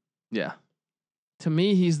see. Yeah. To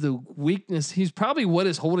me, he's the weakness. He's probably what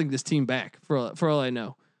is holding this team back for all I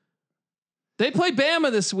know. They play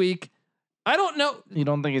Bama this week. I don't know. You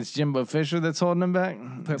don't think it's Jimbo Fisher that's holding him back?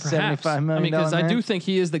 Perhaps. $75 million. I mean, because I do think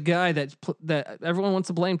he is the guy that everyone wants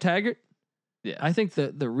to blame Taggart. Yeah. I think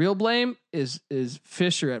the real blame is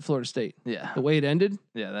Fisher at Florida State. Yeah. The way it ended.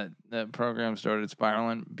 Yeah, that program started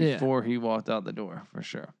spiraling before he walked out the door, for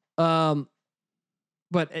sure.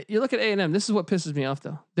 But you look at A&M. This is what pisses me off,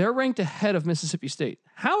 though. They're ranked ahead of Mississippi State.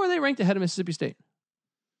 How are they ranked ahead of Mississippi State?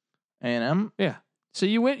 A&M? Yeah. So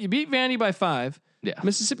you beat Vandy by 5. Yeah.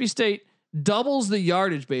 Mississippi State doubles the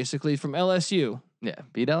yardage basically from LSU. Yeah.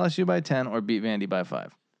 Beat LSU by 10 or beat Vandy by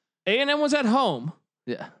 5. A&M was at home.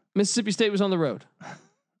 Yeah. Mississippi State was on the road.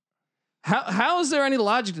 How is there any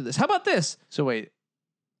logic to this? How about this? So wait,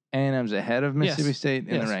 A&M's ahead of Mississippi State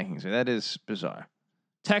in Yes. the rankings. That is bizarre.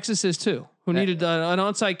 Texas is too, who needed an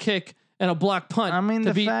onside kick and a block punt. I mean,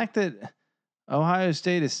 the fact that Ohio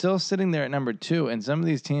State is still sitting there at number 2, and some of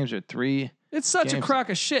these teams are 3. It's such a crock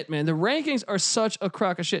of shit, man. The rankings are such a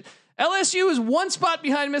crock of shit. LSU is 1 spot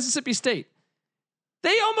behind Mississippi State.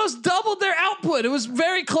 They almost doubled their output. It was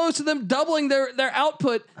very close to them doubling their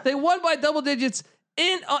output. They won by double digits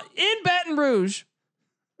in Baton Rouge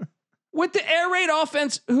with the air raid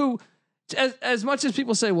offense, who, as much as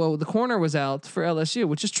people say, well, the corner was out for LSU,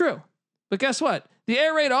 which is true. But guess what? The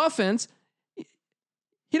air raid offense, he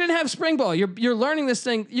didn't have spring ball. You're learning this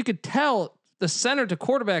thing. You could tell the center to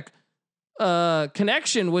quarterback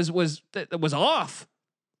connection was off.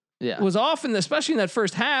 Yeah. It was off especially in that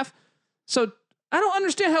first half. So I don't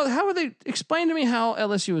understand how are they explain to me how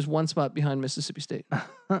LSU is 1 spot behind Mississippi State.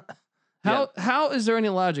 How is there any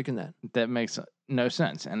logic in that? That makes no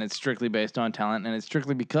sense, and it's strictly based on talent, and it's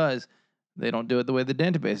strictly because they don't do it the way the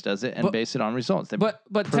Dantabase does it and base it on results. They but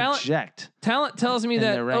project talent tells me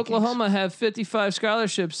that Oklahoma have 55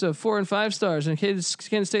 scholarships of 4 and 5 stars, and Kansas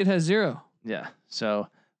State has 0. Yeah. So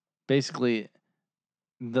basically,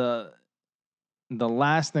 the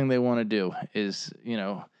last thing they want to do is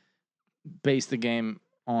base the game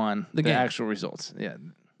on the actual results. Yeah.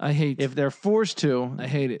 I hate if they're forced to. I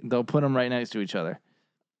hate it. They'll put them right next to each other.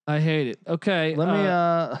 I hate it. Okay.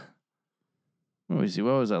 Let me see.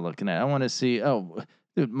 What was I looking at? I want to see. Oh,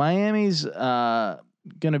 dude, Miami's going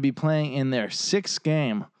to be playing in their 6th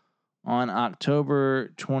game on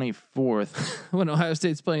October 24th when Ohio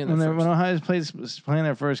State's playing when Ohio State's playing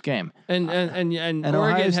their first game. And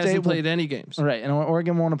Oregon hasn't played any games. Right. And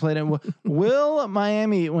Oregon won't have played it. Will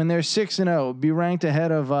Miami, when they're 6-0, be ranked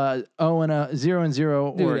ahead of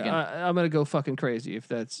 0-0 Oregon? I'm going to go fucking crazy if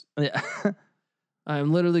that's. Yeah.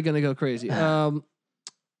 I'm literally going to go crazy. I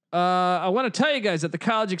want to tell you guys that the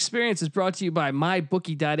college experience is brought to you by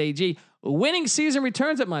mybookie.ag. Winning season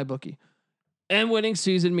returns at MyBookie. And winning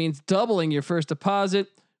season means doubling your first deposit.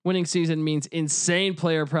 Winning season means insane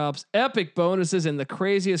player props, epic bonuses, and the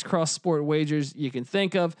craziest cross-sport wagers you can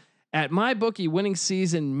think of. At MyBookie, winning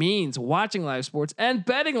season means watching live sports and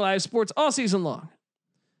betting live sports all season long.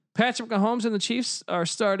 Patrick Mahomes and the Chiefs are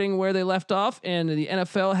starting where they left off, and the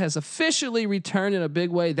NFL has officially returned in a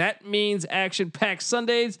big way. That means action-packed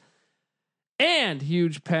Sundays and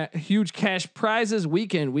huge cash prizes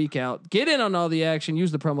week in, week out. Get in on all the action.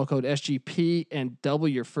 Use the promo code SGP and double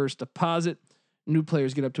your first deposit. New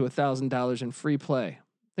players get up to $1,000 in free play.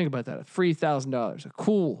 Think about that. A free $1,000, a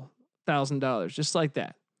cool $1,000, just like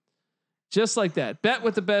that. Just like that. Bet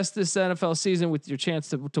with the best this NFL season with your chance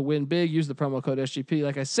to win big. Use the promo code SGP.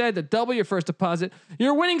 Like I said, to double your first deposit.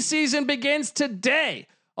 Your winning season begins today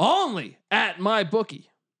only at MyBookie.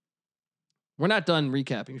 We're not done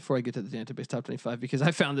recapping before I get to the Dantabase top 25 because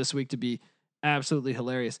I found this week to be absolutely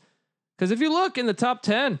hilarious. Because if you look in the top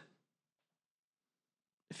 10,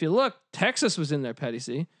 Texas was in there, Patty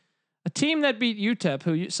C. A team that beat UTEP,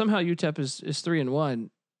 who somehow UTEP is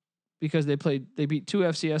 3-1 because they beat 2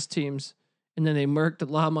 FCS teams and then they murked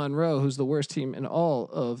La Monroe, who's the worst team in all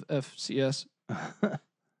of FCS.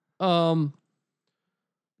 UTEP's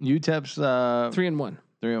 3-1.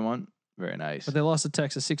 3-1. Very nice. But they lost to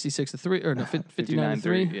Texas 66-3 or no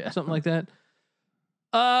 59-3, yeah. something like that.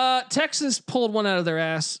 Texas pulled one out of their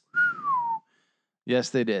ass. Yes,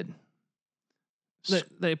 they did.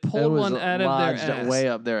 They pulled one out of their ass. Way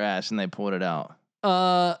up their ass, and they pulled it out.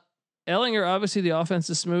 Ellinger, obviously the offense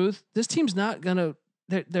is smooth. This team's not gonna.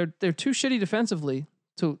 They're too shitty defensively.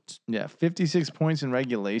 56 points in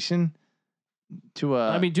regulation.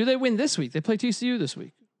 I mean, do they win this week? They play TCU this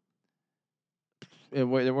week.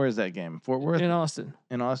 Where is that game? Fort Worth? In Austin.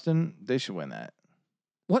 In Austin, they should win that.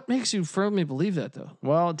 What makes you firmly believe that, though?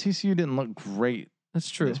 Well, TCU didn't look great That's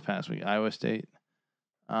true. this past week. Iowa State.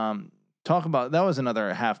 Talk about that was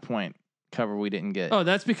another half-point cover we didn't get. Oh,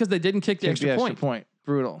 that's because they didn't kick the extra point.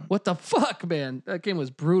 Brutal. What the fuck, man? That game was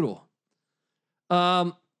brutal.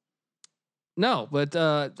 No, but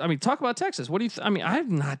I mean, talk about Texas. What do you? I mean,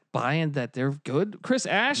 I'm not buying that they're good. Chris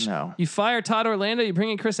Ash. No. You fire Todd Orlando. You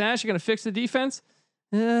bring in Chris Ash. You're gonna fix the defense.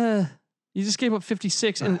 You just gave up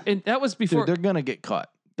 56, and that was before. Dude, they're gonna get caught.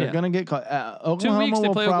 They're gonna get caught. Oklahoma 2 weeks,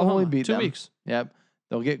 will play probably Oklahoma. beat 2 them. weeks. Yep,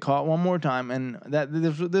 they'll get caught one more time, and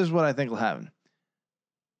this is what I think will happen.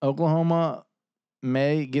 Oklahoma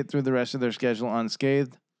may get through the rest of their schedule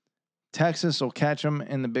unscathed. Texas will catch them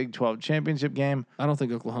in the Big 12 championship game. I don't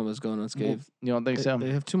think Oklahoma's going unscathed. You don't think so?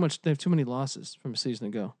 They have too much. They have too many losses from a season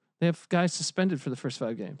ago. They have guys suspended for the first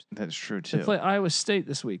 5 games. That's true too. They play Iowa State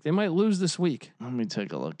this week. They might lose this week. Let me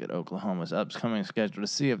take a look at Oklahoma's upcoming schedule to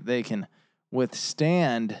see if they can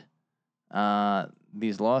withstand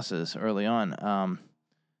these losses early on.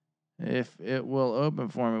 If it will open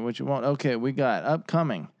for me, which it won't. Okay, we got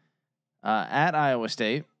upcoming at Iowa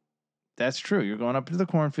State. That's true. You're going up to the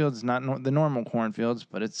cornfields, not the normal cornfields,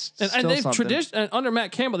 but it's still and they've something. under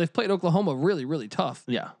Matt Campbell, they've played Oklahoma really, really tough.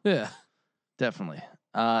 Yeah, definitely.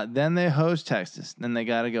 Then they host Texas. Then they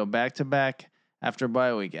got to go back to back after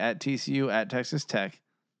bye week at TCU, at Texas Tech.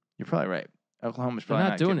 You're probably right. Oklahoma's probably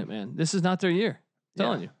not doing it, man. This is not their year. I'm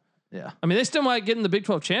telling you. Yeah. I mean, they still might get in the Big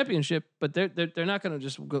 12 championship, but they're not going to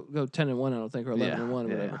just go 10-1. I don't think, or 11-1, or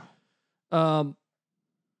whatever. Yeah.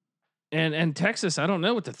 And Texas, I don't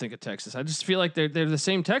know what to think of Texas. I just feel like they're the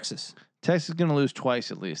same Texas. Texas is going to lose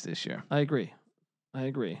twice at least this year. I agree.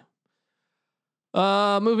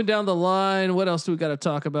 Moving down the line, what else do we got to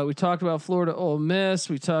talk about? We talked about Florida Ole Miss.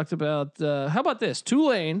 We talked about how about this?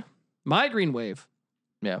 Tulane, my Green Wave.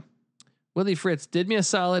 Yeah. Willie Fritz did me a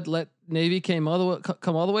solid. Let Navy come all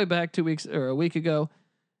the way back 2 weeks or a week ago.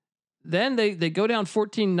 Then they go down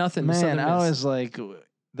 14-0. Man, I was like,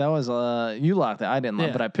 that was you locked that. I didn't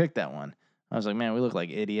lock, but I picked that one. I was like, man, we look like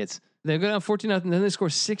idiots. They go down 14-0. Then they score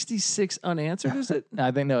 66 unanswered. Is it?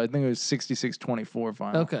 I think it was 66-24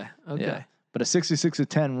 final. Okay. Yeah. But a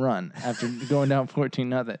 66-10 run after going down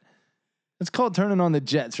 14-0. It's called turning on the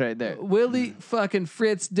Jets right there. Willie fucking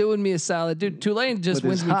Fritz doing me a solid, dude. Tulane just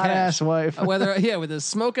wins me cash. Hot ass wife. With his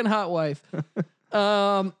smoking hot wife.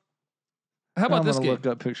 How about this game? Look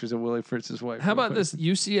up pictures of Willie Fritz's wife. How about this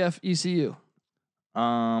UCF ECU?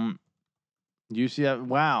 UCF.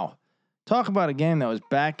 Wow, talk about a game that was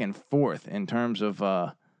back and forth in terms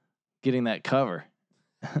of getting that cover.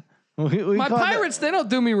 My Pirates, they don't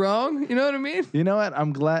do me wrong. You know what I mean? You know what?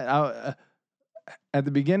 I'm glad. At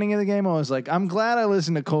the beginning of the game, I was like, I'm glad I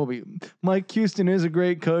listened to Colby. Mike Houston is a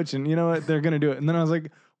great coach, and you know what? They're going to do it. And then I was like,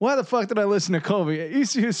 why the fuck did I listen to Colby?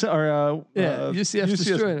 UCF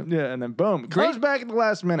destroyed him. Yeah, and then boom. Comes back at the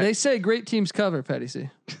last minute. They say great teams cover, Petty C.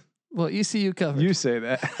 Well, ECU covered. You say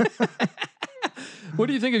that. What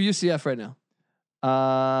do you think of UCF right now?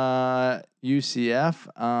 UCF.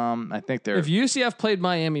 I think they're. If UCF played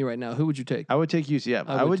Miami right now, who would you take? I would take UCF.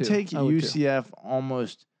 I would take UCF too.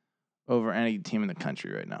 Almost over any team in the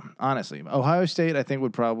country right now. Honestly, Ohio State, I think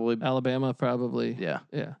would probably. Alabama, probably. Yeah.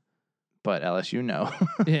 Yeah. But LSU, no.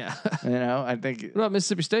 Yeah. I think. What about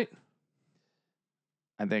Mississippi State?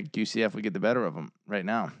 I think UCF would get the better of them right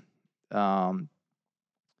now. I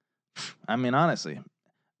mean, honestly,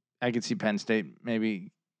 I could see Penn State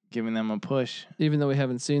maybe giving them a push, even though we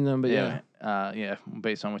haven't seen them. But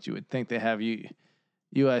based on what you would think they have,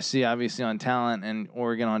 USC obviously on talent and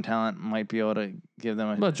Oregon on talent might be able to give them.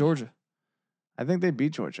 What about Georgia? I think they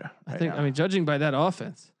beat Georgia. I mean, judging by that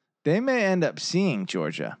offense, they may end up seeing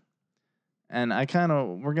Georgia. And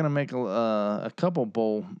we're gonna make a couple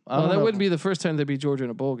bowl. Well, that wouldn't be the first time they beat Georgia in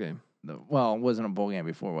a bowl game. Well, it wasn't a bowl game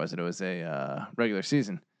before, was it? It was a regular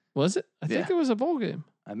season. Was it? I think it was a bowl game.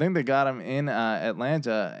 I think they got them in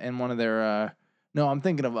Atlanta in one of their. No, I'm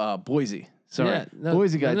thinking of Boise. Sorry,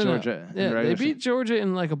 Boise got Georgia. Yeah, they beat Georgia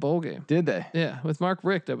in like a bowl game. Did they? Yeah, with Mark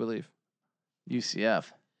Richt, I believe.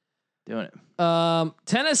 UCF doing it.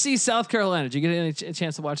 Tennessee, South Carolina. Did you get any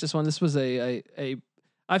chance to watch this one? This was a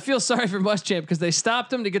I feel sorry for Muschamp because they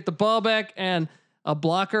stopped him to get the ball back and a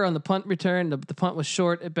blocker on the punt return. The punt was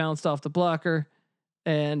short. It bounced off the blocker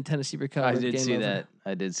and Tennessee recovered. I did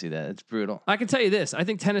see that. It's brutal. I can tell you this. I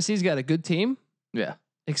think Tennessee's got a good team. Yeah.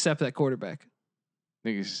 Except that quarterback. I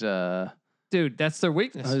think it's dude, that's their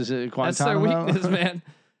weakness. Is it That's their weakness, man.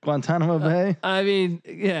 Guantanamo Bay? I mean,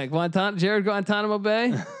 yeah, Jared Guantanamo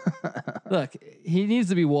Bay. Look, he needs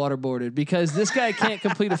to be waterboarded because this guy can't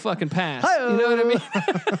complete a fucking pass. You know what I mean?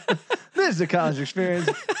 This is a college experience.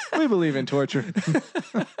 We believe in torture.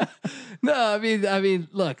 No, I mean,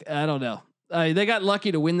 look, I don't know. They got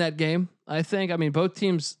lucky to win that game. I think. I mean, both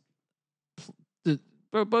teams could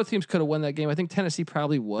have won that game. I think Tennessee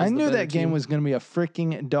probably was. I knew that team. game was going to be a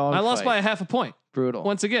freaking dog. I lost fight. by a half a point. Brutal.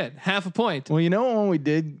 Once again, half a point. Well, you know when we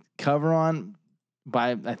did cover on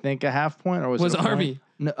by I think a half point, or was it Army?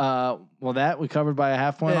 Well, that we covered by a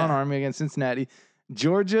half point on Army against Cincinnati.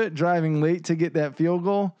 Georgia driving late to get that field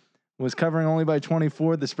goal was covering only by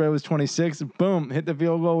 24. The spread was 26. Boom, hit the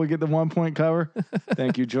field goal. We get the 1 point cover.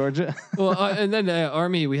 Thank you, Georgia. Well, and then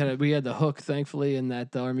Army, we had the hook, thankfully, in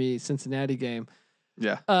that Army Cincinnati game.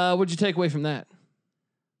 Yeah. What'd you take away from that?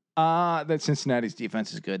 That Cincinnati's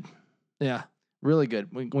defense is good. Yeah. Really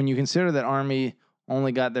good. When you consider that Army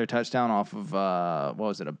only got their touchdown off of what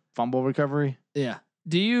was it, a fumble recovery? Yeah.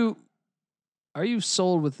 Are you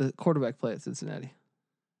sold with the quarterback play at Cincinnati?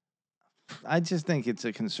 I just think it's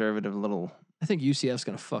a conservative little. I think UCF's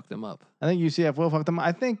gonna fuck them up. I think UCF will fuck them.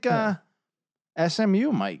 I think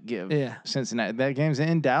SMU might give Cincinnati. That game's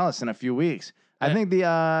in Dallas in a few weeks. I think the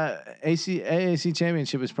AAC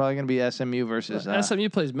championship is probably going to be SMU versus. SMU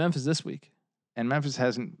plays Memphis this week, and Memphis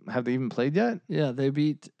have they even played yet? Yeah, they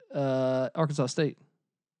beat Arkansas State.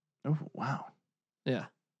 Oh wow! Yeah,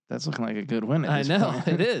 that's looking like a good win. I know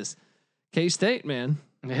it is. K-State, man.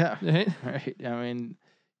 Yeah, right. I mean,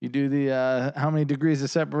 you do the how many degrees of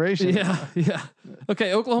separation? Yeah.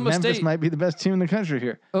 Okay, Oklahoma Memphis State might be the best team in the country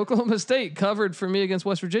here. Oklahoma State covered for me against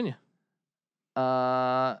West Virginia.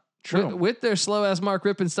 True. With their slow ass Mark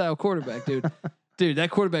Rippon style quarterback, dude. Dude,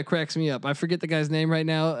 that quarterback cracks me up. I forget the guy's name right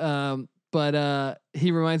now. But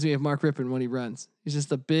he reminds me of Mark Rippon when he runs. He's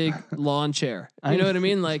just a big lawn chair. You know what I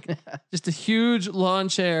mean? Like just a huge lawn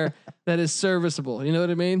chair that is serviceable. You know what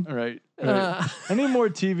I mean? Right. I need more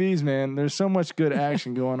TVs, man. There's so much good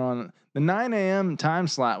action going on. The 9 a.m. time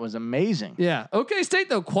slot was amazing. Yeah. OK State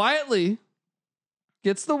though quietly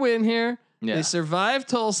gets the win here. Yeah. They survived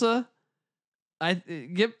Tulsa.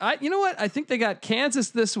 You know what? I think they got Kansas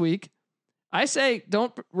this week. I say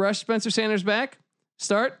don't rush Spencer Sanders back.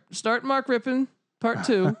 Start Mark Rippon part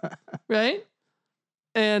 2, right?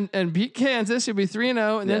 And beat Kansas. You'll be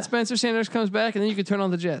 3-0, and then Spencer Sanders comes back, and then you can turn on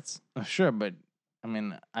the Jets. Sure, but I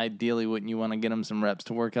mean, ideally, wouldn't you want to get him some reps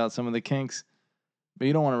to work out some of the kinks? But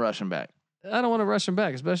you don't want to rush him back. I don't want to rush him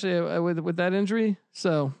back, especially with that injury.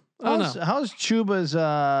 So I don't know. How's Chuba's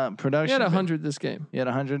production? He had 100 this game. He had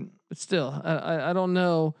 100, but still, I don't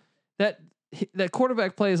know that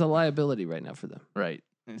quarterback play is a liability right now for them. Right.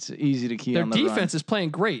 It's easy to key their on the defense run. is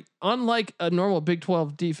playing great. Unlike a normal Big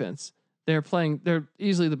 12 defense, they're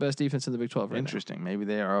easily the best defense in the Big 12 right Interesting. now. Maybe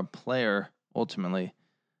they are a player ultimately.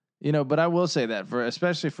 But I will say that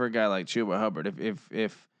especially for a guy like Chuba Hubbard,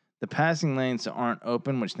 if the passing lanes aren't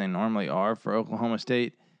open, which they normally are for Oklahoma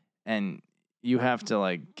State, and you have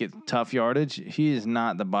to get tough yardage, he is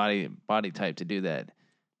not the body type to do that.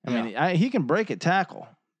 I mean, he can break a tackle.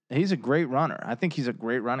 He's a great runner. I think he's a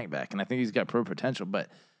great running back, and I think he's got pro potential. But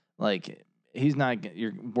he's not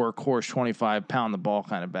your workhorse 25 pound the ball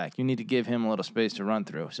kind of back. You need to give him a little space to run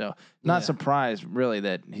through. So not surprised really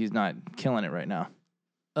that he's not killing it right now.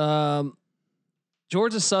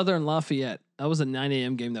 Georgia Southern Lafayette. That was a 9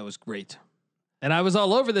 a.m. game. That was great, and I was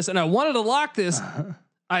all over this, and I wanted to lock this.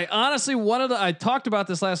 I honestly wanted to. I talked about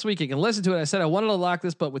this last week. You can listen to it. I said I wanted to lock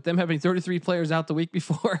this, but with them having 33 players out the week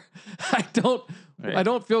before, I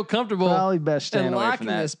don't feel comfortable. Probably best staying away from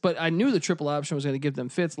that. This, but I knew the triple option was going to give them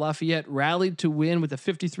fits. Lafayette rallied to win with a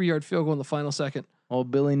 53-yard field goal in the final second.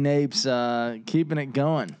 Old Billy Napes keeping it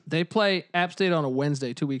going. They play App State on a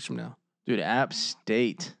Wednesday, 2 weeks from now. Dude, App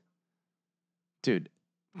State. Dude,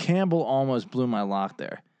 Campbell almost blew my lock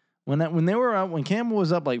there. When Campbell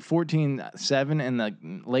was up 14-7 in the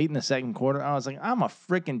late in the second quarter, I was like, I'm a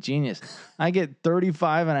freaking genius. I get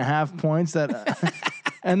 35.5 points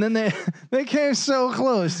and then they came so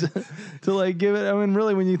close to give it. I mean,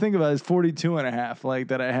 really, when you think about it, it's 42.5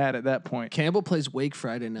 that I had at that point. Campbell plays Wake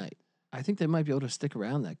Friday night. I think they might be able to stick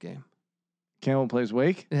around that game. Campbell plays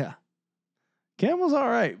Wake? Yeah. Campbell's all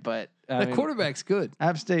right, but the quarterback's good.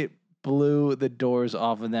 App State blew the doors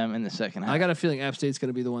off of them in the second half. I got a feeling App State's going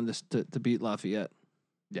to be the one to beat Lafayette.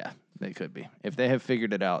 Yeah, they could be. If they have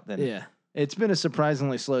figured it out, then it's been a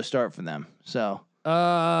surprisingly slow start for them. So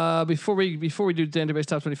before we do Dantabase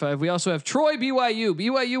Top 25, we also have Troy BYU.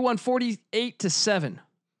 BYU won 48-7.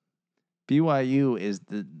 BYU is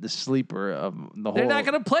the sleeper of the whole. They're not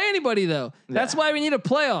going to play anybody though. That's why we need a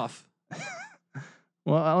playoff.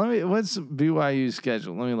 Well, what's BYU's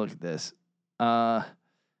schedule? Let me look at this.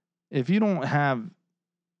 If you don't have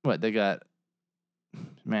what they got,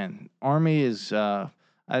 man, Army is. I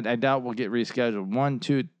doubt we'll get rescheduled. 1,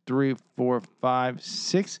 2, 3, 4, 5,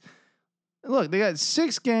 6. Look, they got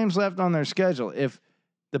 6 games left on their schedule. If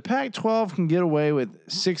the Pac-12 can get away with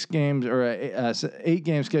 6 games or a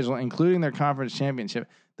 8-game schedule, including their conference championship,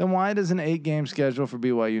 then why does an 8-game schedule for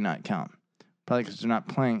BYU not count? Probably because they're not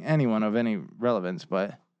playing anyone of any relevance.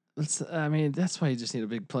 But that's why you just need a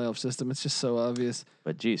big playoff system. It's just so obvious.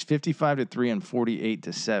 But geez, 55-3 and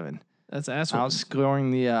 48-7. That's ass.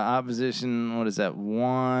 Outscoring the opposition. What is that?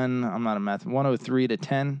 I'm not a math.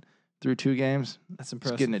 103-10 through 2 games. That's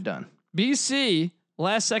impressive. Just getting it done. BC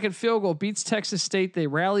last second field goal beats Texas State. They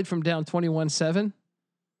rallied from down 21-7.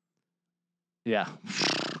 Yeah.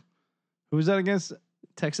 Who was that against?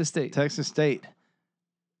 Texas State. Texas State.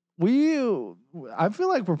 I feel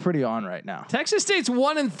like we're pretty on right now. Texas State's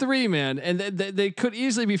 1-3, man, and they could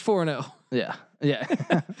easily be 4-0. Yeah.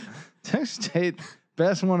 Texas State,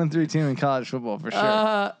 best 1-3 team in college football for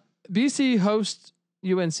sure. BC hosts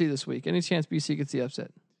UNC this week. Any chance BC gets the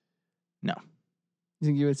upset? No. You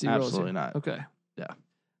think UNC rolls? Absolutely not. Okay.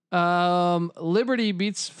 Yeah. Liberty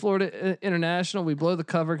beats Florida International. We blow the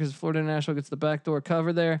cover because Florida International gets the backdoor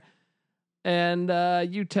cover there, and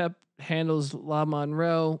UTEP handles La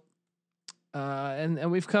Monroe.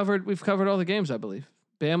 And we've covered all the games, I believe.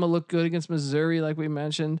 Bama looked good against Missouri, like we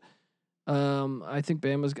mentioned. I think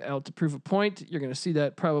Bama's out to prove a point. You're going to see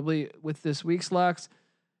that probably with this week's locks.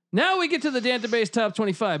 Now we get to the Dantabase top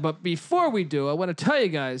 25. But before we do, I want to tell you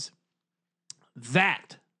guys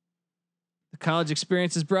that the college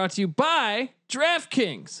experience is brought to you by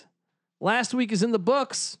DraftKings. Last week is in the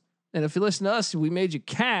books. And if you listen to us, we made you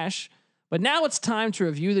cash. But now it's time to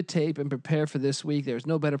review the tape and prepare for this week. There's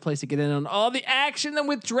no better place to get in on all the action than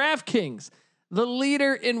with DraftKings, the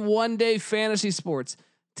leader in one-day fantasy sports.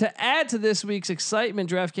 To add to this week's excitement,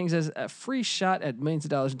 DraftKings has a free shot at millions of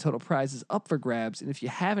dollars in total prizes up for grabs. And if you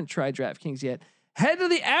haven't tried DraftKings yet, head to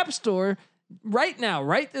the App Store right now,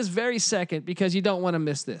 right this very second, because you don't want to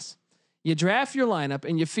miss this. You draft your lineup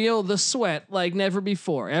and you feel the sweat like never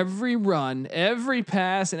before. Every run, every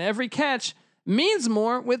pass, and every catch means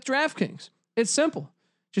more with DraftKings. It's simple.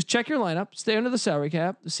 Just check your lineup, stay under the salary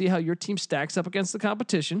cap to see how your team stacks up against the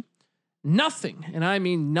competition. Nothing, and I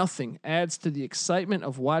mean nothing, adds to the excitement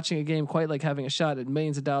of watching a game quite like having a shot at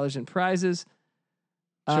millions of dollars in prizes.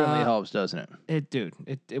 Certainly helps, doesn't it?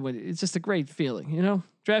 It's just a great feeling, you know?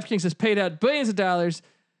 DraftKings has paid out billions of dollars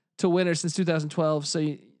to winners since 2012,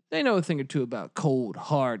 so they know a thing or two about cold,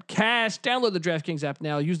 hard cash. Download the DraftKings app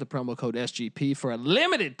now. Use the promo code SGP for a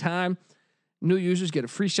limited time. New users get a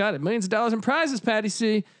free shot at millions of dollars in prizes, Patty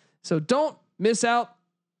C. So don't miss out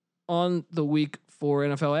on the week 4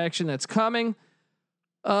 NFL action that's coming.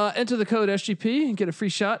 Enter the code SGP and get a free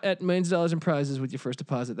shot at millions of dollars in prizes with your first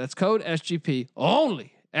deposit. That's code SGP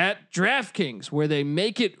only at DraftKings, where they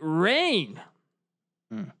make it rain.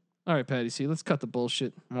 All right, Patty C, let's cut the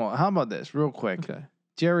bullshit. Well, how about this real quick? Okay.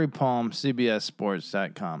 Jerry Palm,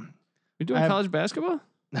 CBSSports.com. You're doing college basketball?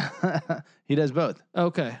 He does both.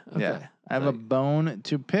 Okay. Yeah. I have a bone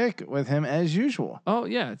to pick with him as usual. Oh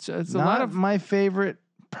yeah, it's a Not lot of my favorite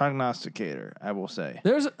prognosticator, I will say.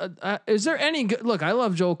 There's is there any good look? I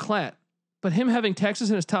love Joel Klatt, but him having Texas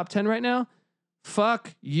in his top 10 right now,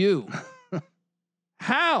 fuck you.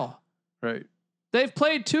 How? Right. They've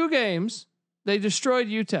played 2 games. They destroyed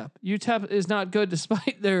UTEP. UTEP is not good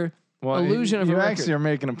despite their illusion of a record. You actually are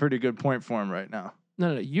making a pretty good point for him right now.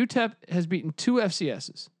 No. UTEP has beaten 2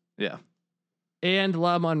 FCSs. Yeah. And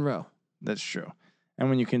La Monroe. That's true. And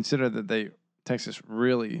when you consider that Texas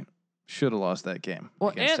really should have lost that game.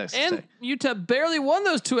 Well, and UTEP barely won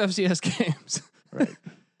those 2 FCS games. Right.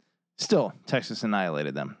 Still, Texas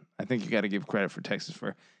annihilated them. I think you got to give credit for Texas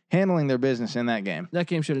for handling their business in that game. That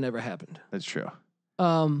game should have never happened. That's true.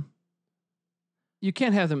 You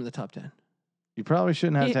can't have them in the top 10. You probably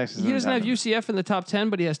shouldn't have Texas. He doesn't have UCF in the top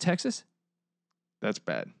 10, but he has Texas. That's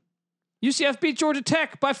bad. UCF beat Georgia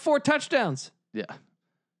Tech by 4 touchdowns. Yeah.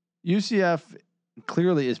 UCF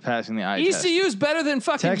clearly is passing the eye test. ECU is better than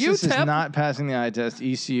fucking Texas UTEP. Texas is not passing the eye test.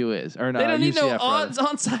 ECU is. Or no, they don't need UCF, no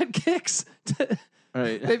onside kicks.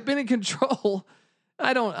 Right. They've been in control.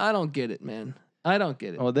 I don't get it, man. I don't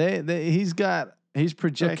get it. Well, he's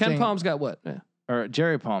projecting. Ken Palm's got what? Yeah. Or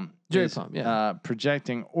Jerry Palm. Yeah.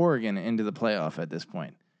 Projecting Oregon into the playoff at this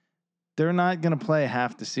point. They're not going to play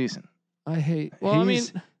half the season. How can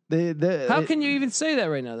you even say that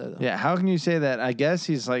right now, though? Yeah, how can you say that? I guess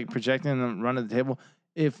he's like projecting them run of the table.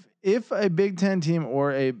 If a Big Ten team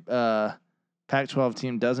or a Pac-12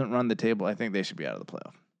 team doesn't run the table, I think they should be out of the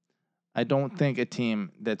playoff. I don't think a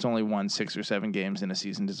team that's only won 6 or 7 games in a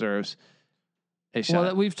season deserves a shot.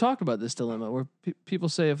 Well, we've talked about this dilemma where people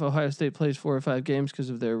say if Ohio State plays 4 or 5 games because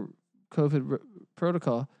of their COVID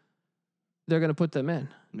protocol, they're going to put them in.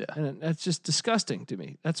 Yeah. And that's just disgusting to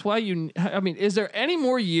me. That's why is there any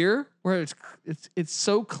more year where it's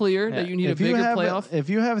so clear that you need a bigger playoff? If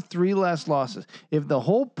you have 3 less losses, if the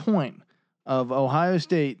whole point of Ohio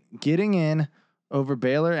State getting in over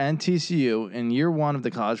Baylor and TCU in year 1 of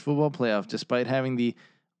the college football playoff, despite having the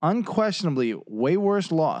unquestionably way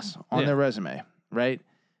worse loss on their resume, right,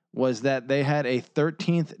 was that they had a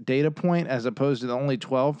 13th data point as opposed to the only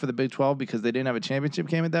 12 for the Big 12 because they didn't have a championship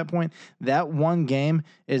game at that point. That one game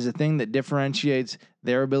is the thing that differentiates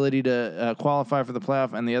their ability to qualify for the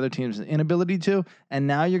playoff and the other team's inability to. And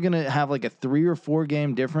now you're going to have like a 3 or 4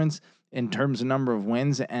 game difference in terms of number of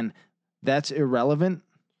wins, and that's irrelevant.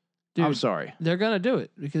 Dude, I'm sorry. They're going to do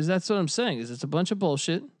it because that's what I'm saying is it's a bunch of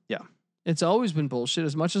bullshit. Yeah. It's always been bullshit.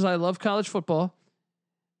 As much as I love college football,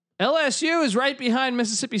 LSU is right behind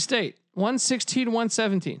Mississippi State,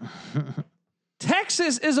 116-117.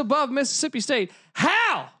 Texas is above Mississippi State.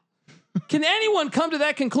 How can anyone come to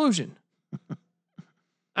that conclusion?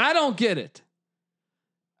 I don't get it.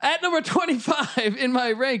 At number 25 in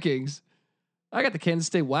my rankings, I got the Kansas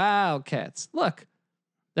State Wildcats. Look,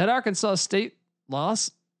 that Arkansas State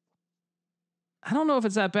loss, I don't know if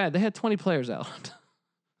it's that bad. They had 20 players out.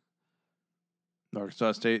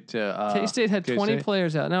 Arkansas State. K-State had 20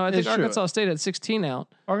 players out. No, I think Arkansas State had 16 out.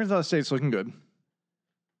 Arkansas State's looking good.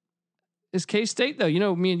 Is K-State, though? You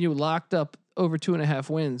know, me and you locked up over 2.5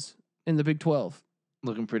 wins in the Big 12.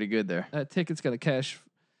 Looking pretty good there. That ticket's going to cash.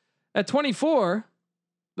 At 24,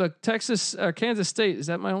 look, Kansas State, is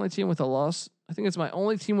that my only team with a loss? I think it's my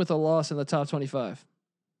only team with a loss in the top 25.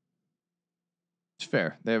 It's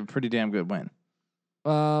fair. They have a pretty damn good win.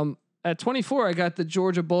 At 24, I got the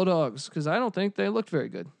Georgia Bulldogs because I don't think they looked very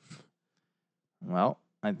good. Well,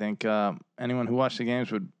 I think anyone who watched the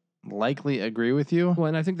games would likely agree with you. Well,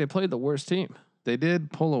 and I think they played the worst team. They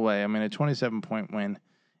did pull away. I mean, a 27-point win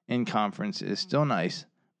in conference is still nice.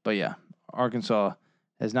 But, yeah, Arkansas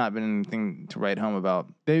has not been anything to write home about.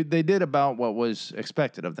 They did about what was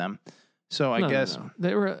expected of them. So, I guess. No.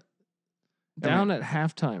 They were down at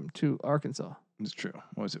halftime to Arkansas. It's true.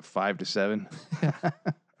 What was it, 5-7? Yeah.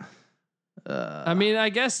 I mean, I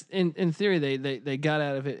guess in theory they got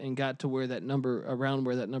out of it and got to where that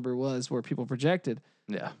number was where people projected.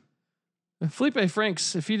 Yeah. Felipe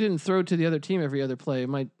Franks, if he didn't throw to the other team every other play,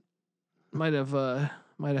 might have helped.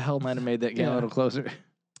 Might have made that game a little closer.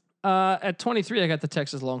 At 23, I got the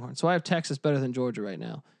Texas Longhorns. So I have Texas better than Georgia right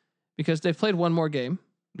now because they've played one more game.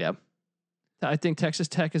 Yeah. I think Texas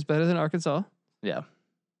Tech is better than Arkansas. Yeah.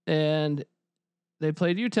 And they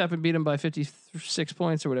played UTEP and beat them by 56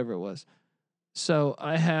 points or whatever it was. So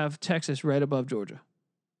I have Texas right above Georgia.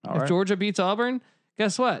 If Georgia beats Auburn,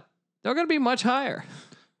 guess what? They're going to be much higher.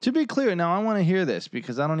 To be clear, now I want to hear this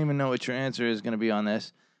because I don't even know what your answer is going to be on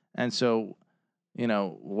this. And so,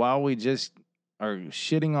 while we just are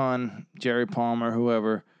shitting on Jerry Palmer,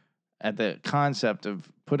 whoever, at the concept of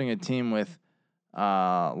putting a team with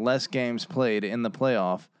less games played in the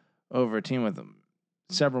playoff over a team with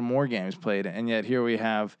several more games played, and yet here we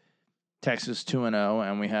have Texas 2-0,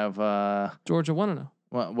 and we have Georgia 1-0.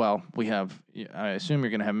 Well, we have. I assume you're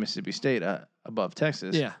going to have Mississippi State above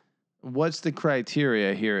Texas. Yeah. What's the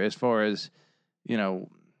criteria here as far as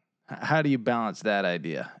how do you balance that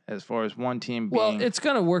idea as far as one team being? Well, it's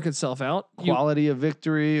going to work itself out. Quality of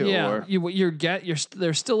victory, yeah.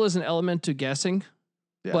 There still is an element to guessing,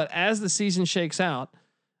 but as the season shakes out,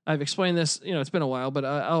 I've explained this. It's been a while, but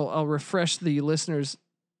I'll refresh the listeners.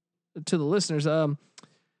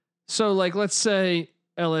 So like, let's say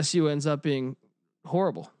LSU ends up being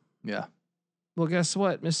horrible. Yeah. Well, guess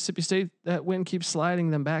what? Mississippi State, that win keeps sliding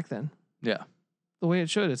them back then. Yeah. The way it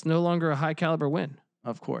should. It's no longer a high caliber win.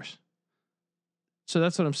 Of course. So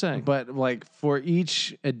that's what I'm saying. But like for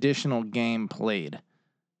each additional game played,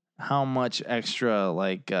 how much extra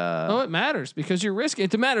it matters because you're risking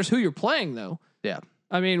it. It matters who you're playing though. Yeah.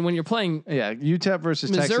 I mean, when you're playing UTEP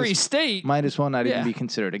versus Missouri Texas State might as well not even be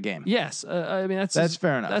considered a game. Yes. I mean, that's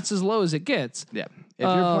fair enough. That's as low as it gets. Yeah. If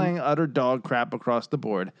you're playing utter dog crap across the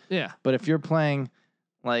board. Yeah. But if you're playing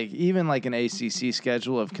even an ACC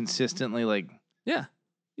schedule of consistently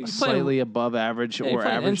slightly above average or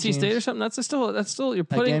average NC teams, State or something, that's still you're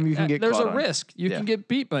putting. Game you can get there's a on. risk. You can get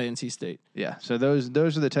beat by NC State. Yeah. So those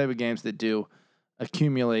are the type of games that do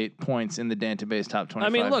accumulate points in the Dantabase top 25. I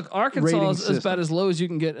mean, look, Arkansas is about as low as you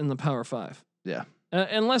can get in the Power 5. Yeah.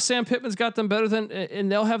 Unless Sam Pittman's got them better than,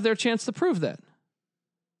 and they'll have their chance to prove that.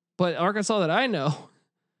 But Arkansas that I know,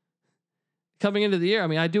 coming into the year, I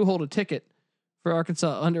mean, I do hold a ticket for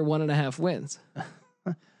Arkansas under 1.5 wins.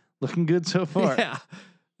 Looking good so far. Yeah.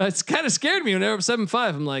 It's kind of scared me when they're up 7-5.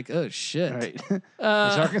 I'm like, oh shit. Right. Is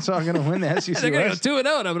Arkansas going to win the SEC? They're going to go 2-0 and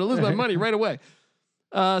I'm going to lose my money right away.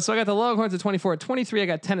 So I got the Longhorns at 24. At 23, I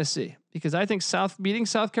got Tennessee because I think beating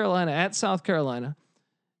South Carolina at South Carolina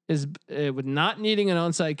is with not needing an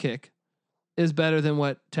onside kick is better than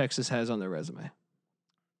what Texas has on their resume.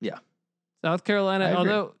 Yeah. South Carolina,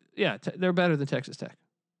 although they're better than Texas Tech.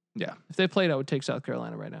 Yeah. If they played, I would take South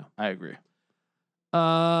Carolina right now. I agree.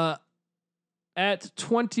 At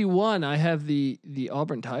 21, I have the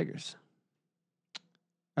Auburn Tigers.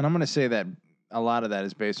 And I'm going to say that a lot of that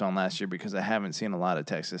is based on last year because I haven't seen a lot of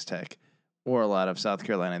Texas Tech or a lot of South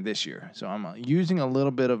Carolina this year. So I'm using a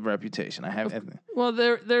little bit of reputation. I have. Well,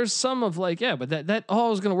 there's some of but that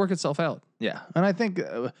all is going to work itself out. Yeah. And I think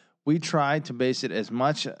we tried to base it as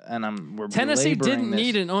much, and we're Tennessee didn't this.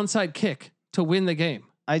 need an onside kick to win the game.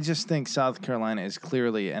 I just think South Carolina is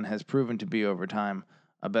clearly and has proven to be over time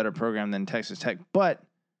a better program than Texas Tech. But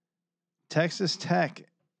Texas Tech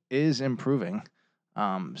is improving.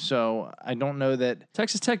 So I don't know that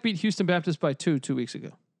Texas Tech beat Houston Baptist by 2 weeks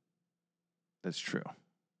ago. That's true.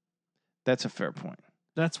 That's a fair point.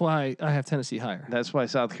 That's why I have Tennessee higher. That's why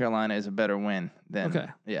South Carolina is a better win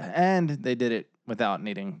than and they did it without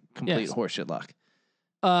needing complete horseshit luck.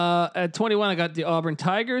 At 21, I got the Auburn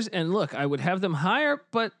Tigers, and look, I would have them higher,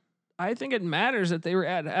 but I think it matters that they were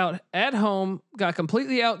at home, got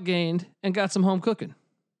completely outgained, and got some home cooking.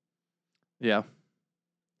 Yeah,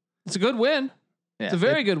 it's a good win. Yeah, it's a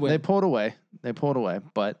very good win. They pulled away,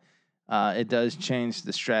 but it does change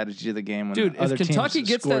the strategy of the game when if Kentucky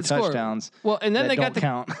gets that touchdowns. Well, and then they got the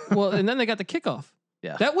count. Well, and then they got the kickoff.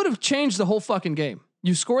 Yeah, that would have changed the whole fucking game.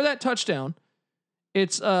 You score that touchdown,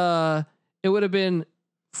 it would have been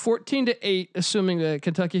 14-8, assuming that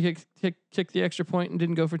Kentucky kicked the extra point and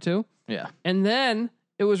didn't go for 2. Yeah, and then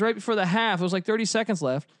it was right before the half. It was like 30 seconds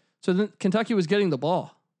left, so then Kentucky was getting the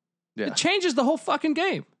ball. Yeah, it changes the whole fucking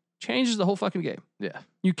game. Yeah,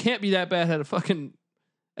 you can't be that bad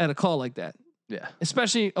at a call like that. Yeah,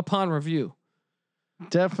 especially upon review.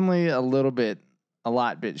 Definitely a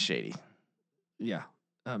lot bit shady. Yeah,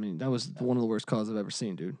 I mean that was one of the worst calls I've ever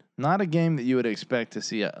seen, dude. Not a game that you would expect to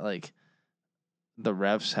see the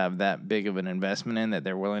refs have that big of an investment in that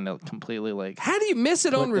they're willing to completely How do you miss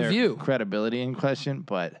it on review? Credibility in question,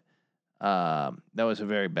 but that was a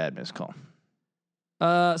very bad missed call.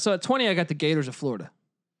 So at 20, I got the Gators of Florida.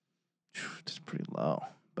 It's pretty low,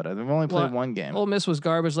 but they've only played one game. Ole Miss was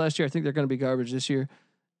garbage last year. I think they're going to be garbage this year,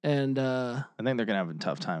 and I think they're going to have a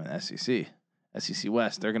tough time in the SEC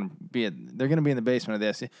West. They're going to be in the basement of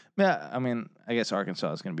the SEC. Yeah, I mean, I guess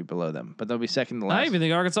Arkansas is going to be below them, but they'll be second to last. I even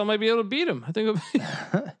think Arkansas might be able to beat them. I think.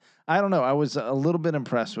 I don't know. I was a little bit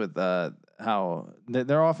impressed with how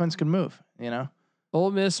their offense can move.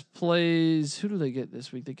 Ole Miss plays. Who do they get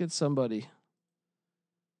this week? They get somebody.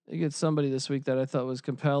 This week that I thought was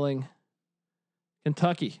compelling.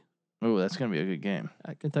 Kentucky. Oh, that's going to be a good game.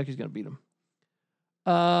 Kentucky's going to beat them.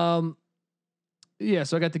 Yeah,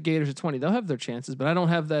 so I got the Gators at 20. They'll have their chances, but I don't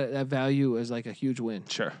have that value as a huge win.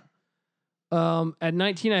 Sure. At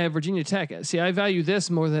 19, I have Virginia Tech. See, I value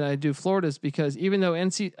this more than I do Florida's because even though I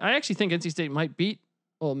actually think NC State might beat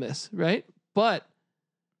Ole Miss, right? But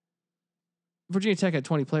Virginia Tech had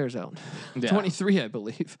 20 players out. Yeah. 23, I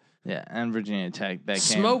believe. Yeah, and Virginia Tech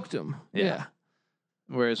smoked them. Yeah.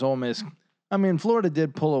 Whereas Ole Miss, Florida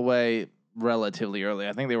did pull away relatively early.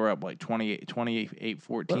 I think they were up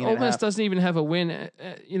 28-14. But Ole Miss doesn't even have a win.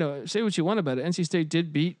 Say what you want about it. NC State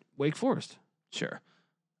did beat Wake Forest. Sure.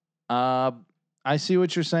 I see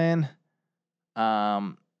what you're saying.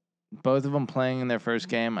 Both of them playing in their first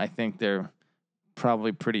game. I think they're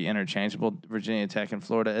probably pretty interchangeable, Virginia Tech and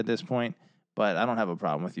Florida at this point. But I don't have a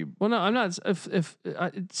problem with you. Well, no, I'm not.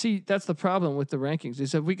 See, that's the problem with the rankings.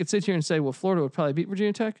 Is if we could sit here and say, well, Florida would probably beat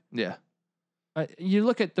Virginia Tech. Yeah. You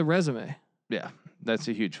look at the resume. Yeah, that's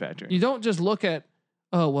a huge factor. You don't just look at,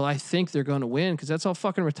 I think they're going to win because that's all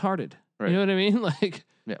fucking retarded. Right. You know what I mean?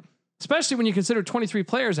 Yeah. Especially when you consider 23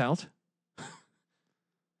 players out.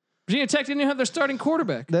 Virginia Tech didn't even have their starting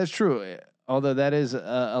quarterback. That's true. Although that is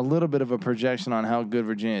a little bit of a projection on how good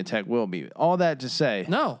Virginia Tech will be. All that to say.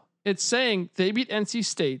 No. It's saying they beat NC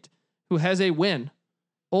State, who has a win.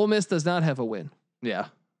 Ole Miss does not have a win. Yeah,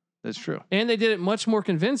 that's true. And they did it much more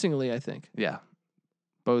convincingly, I think. Yeah,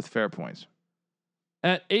 both fair points.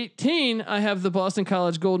 At 18, I have the Boston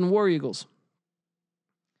College Golden War Eagles.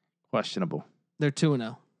 Questionable. They're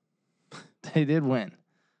 2-0. They did win.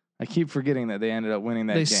 I keep forgetting that they ended up winning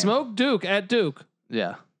that game. They smoked Duke at Duke.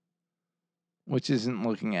 Yeah. Which isn't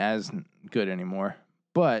looking as good anymore.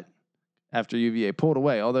 But after UVA pulled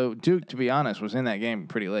away, although Duke, to be honest, was in that game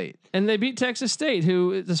pretty late. And they beat Texas State,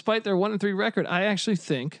 who, despite their 1-3 record, I actually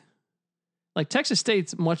think Texas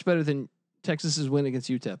State's much better than Texas's win against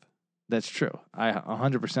UTEP. That's true. I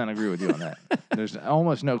 100% agree with you on that. There's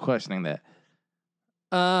almost no questioning that.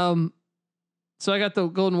 So I got the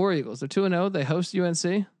Golden War Eagles. They're 2-0. They host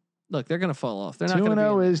UNC. Look, they're going to fall off. They're not going to be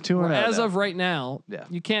 2-0 is 2-0. as of right now. Yeah.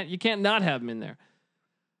 You can't not have them in there.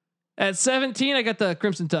 At 17, I got the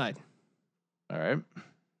Crimson Tide. All right.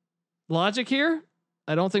 Logic here.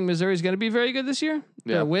 I don't think Missouri's going to be very good this year.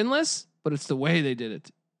 They're winless, but it's the way they did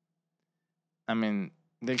it. I mean,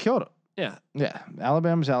 they killed it. Yeah. Yeah.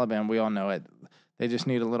 Alabama's Alabama. We all know it. They just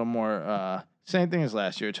need a little more. Same thing as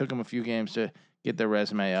last year. It took them a few games to get their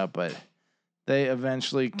resume up, but they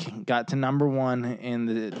eventually got to number 1 in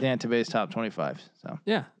the Dantabase top 25. So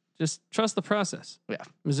yeah, just trust the process. Yeah.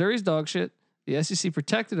 Missouri's dog shit. The SEC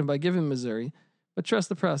protected him by giving Missouri, but trust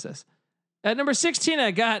the process. At number 16,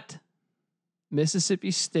 I got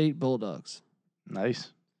Mississippi State Bulldogs.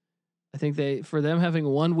 Nice. I think for them having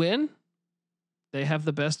one win, they have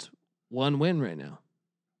the best one win right now.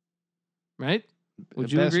 Right?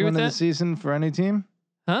 Would you agree with that? Best win of the season for any team?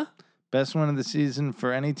 Huh? Best win of the season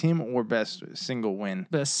for any team or best single win?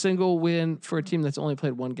 Best single win for a team that's only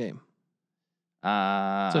played one game. So for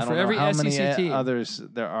I don't every know how SEC many team. others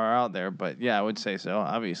there are out there, but yeah, I would say so.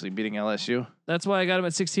 Obviously, beating LSU. That's why I got them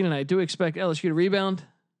at 16, and I do expect LSU to rebound,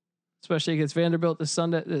 especially against Vanderbilt this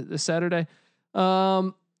Saturday.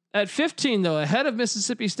 At 15, though, ahead of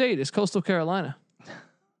Mississippi State is Coastal Carolina.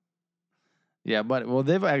 Yeah, but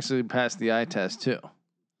they've actually passed the eye test too.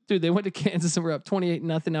 Dude, they went to Kansas and we're up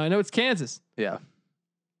 28-0 now. I know it's Kansas. Yeah.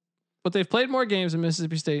 But they've played more games than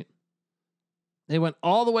Mississippi State. They went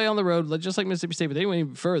all the way on the road, just like Mississippi State, but they went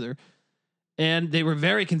even further. And they were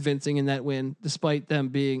very convincing in that win, despite them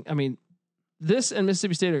being, this and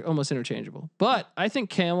Mississippi State are almost interchangeable. But I think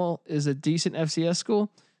Camel is a decent FCS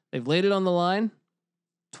school. They've laid it on the line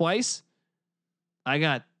twice. I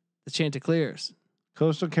got the Chanticleers.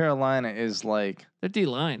 Coastal Carolina is like their D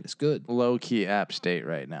line is good. Low key App State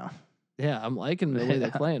right now. Yeah, I'm liking the way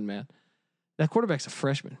they're playing, man. That quarterback's a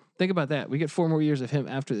freshman. Think about that. We get 4 more years of him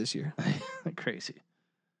after this year. Crazy.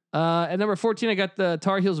 At number 14, I got the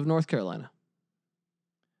Tar Heels of North Carolina.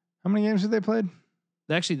 How many games have they played?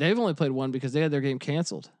 Actually, they've only played one because they had their game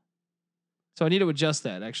canceled. So I need to adjust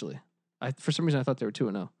that. Actually, for some reason I thought they were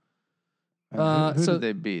 2-0. Who did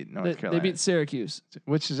they beat? North Carolina. They beat Syracuse,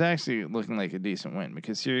 which is actually looking like a decent win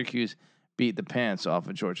because Syracuse beat the pants off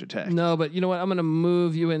of Georgia Tech. No, but you know what? I'm going to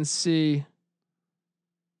move UNC.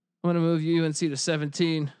 I'm going to move UNC to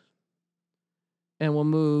 17, and we'll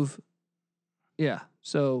move. Yeah,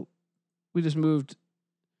 so we just moved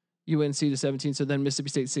UNC to 17. So then Mississippi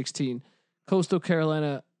State 16, Coastal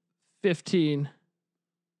Carolina 15.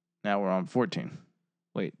 Now we're on 14.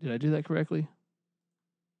 Wait, did I do that correctly?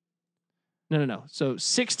 No. So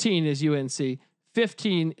 16 is UNC,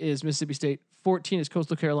 15 is Mississippi State, 14 is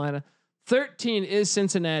Coastal Carolina, 13 is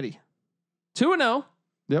Cincinnati. 2-0.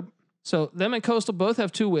 Yep. So them and Coastal both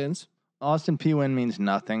have 2 wins. Austin P win means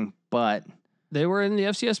nothing, but they were in the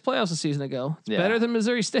FCS playoffs a season ago. It's better than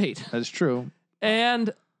Missouri State. That's true.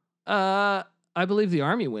 And I believe the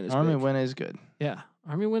Army win is Army big. win is good. Yeah.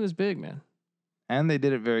 Army win is big, man. And they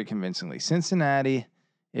did it very convincingly. Cincinnati,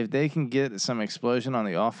 if they can get some explosion on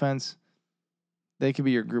the offense, they could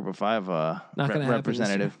be your group of 5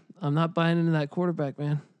 representative. I'm not buying into that quarterback,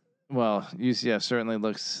 man. Well, UCF certainly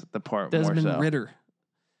looks the part Desmond more so. Ritter.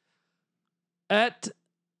 At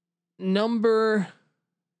number,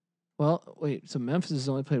 so Memphis has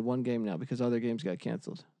only played 1 game now because other games got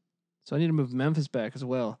canceled. So I need to move Memphis back as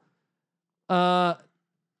well.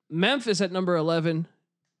 Memphis at number 11.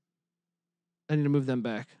 I need to move them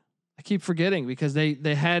back. I keep forgetting because they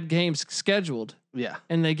had games scheduled. Yeah.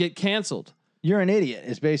 And they get canceled. You're an idiot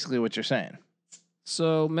is basically what you're saying.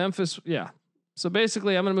 So Memphis, yeah. So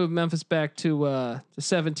basically I'm going to move Memphis back to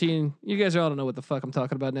 17. You guys all don't know what the fuck I'm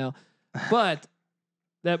talking about now. But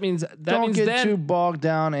that means don't get too bogged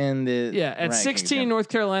down in the at 16 North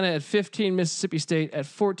Carolina, at 15 Mississippi State, at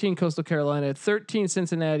 14 Coastal Carolina, at 13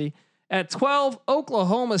 Cincinnati, at 12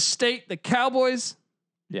 Oklahoma State, the Cowboys.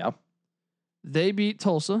 Yeah. They beat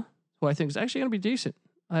Tulsa, who I think is actually going to be decent.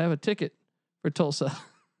 I have a ticket for Tulsa.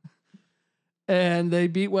 And they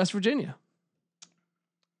beat West Virginia.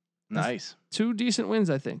 Nice. 2 decent wins,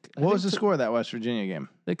 I think. What was the score of that West Virginia game?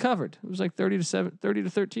 They covered. It was like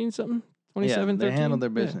 30-13 something. 27-13. They handled their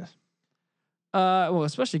business. Yeah. Well,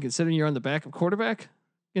 especially considering you're on the back of quarterback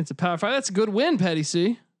against a Power 5. That's a good win, Petty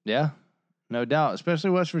C. Yeah, no doubt. Especially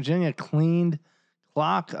West Virginia cleaned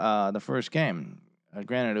clock the first game.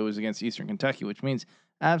 Granted, it was against Eastern Kentucky, which means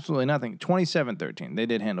absolutely nothing. 27-13. They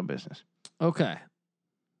did handle business. Okay.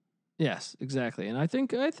 Yes, exactly. And I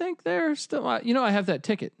think they're still. I have that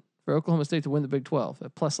ticket for Oklahoma State to win the Big 12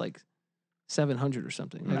 at plus like 700 or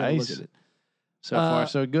something. I gotta look at it. So far,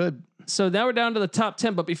 so good. So now we're down to the top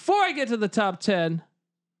 10. But before I get to the top 10,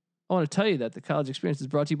 I want to tell you that the college experience is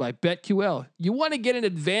brought to you by BetQL. You want to get an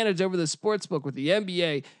advantage over the sportsbook with the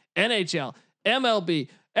NBA, NHL, MLB,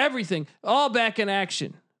 everything, all back in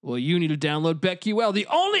action. Well, you need to download BetQL, the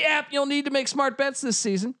only app you'll need to make smart bets this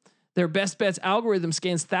season. Their best bets algorithm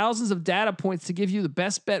scans thousands of data points to give you the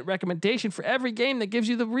best bet recommendation for every game that gives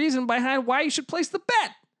you the reason behind why you should place the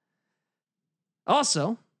bet.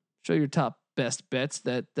 Also, show your top best bets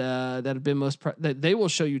that have been that they will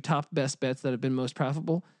show you top best bets that have been most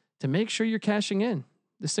profitable to make sure you're cashing in.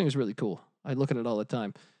 This thing is really cool. I look at it all the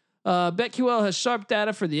time. BetQL has sharp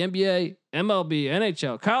data for the NBA, MLB,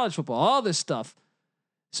 NHL, college football, all this stuff.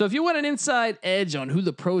 So if you want an inside edge on who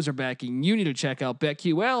the pros are backing, you need to check out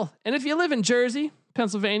BetQL. And if you live in Jersey,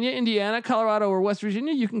 Pennsylvania, Indiana, Colorado, or West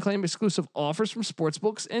Virginia, you can claim exclusive offers from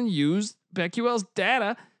sportsbooks and use BetQL's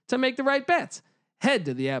data to make the right bets. Head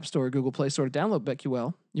to the App Store or Google Play Store to download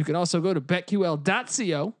BetQL. You can also go to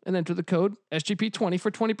betql.co and enter the code SGP20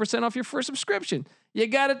 for 20% off your first subscription. You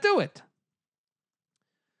got to do it.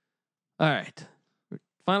 All right.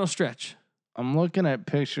 Final stretch. I'm looking at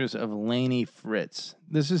pictures of Lainey Fritz.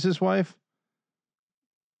 This is his wife?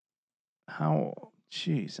 How?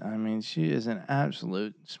 Jeez. I mean, she is an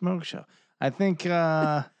absolute smoke show. I think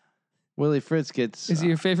Willie Fritz gets... Is he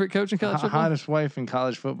your favorite coach in college football? Hottest wife in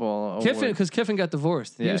college football. Kiffin, because Kiffin got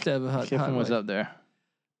divorced. He used to have a hot Kiffin was wife. up there.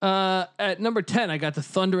 At number 10, I got the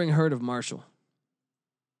Thundering Herd of Marshall.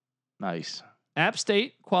 Nice. App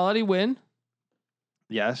State, quality win.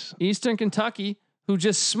 Yes. Eastern Kentucky, who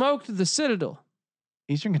just smoked the Citadel.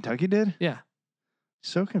 Eastern Kentucky did? Yeah.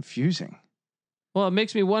 So confusing. Well, it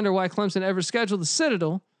makes me wonder why Clemson ever scheduled the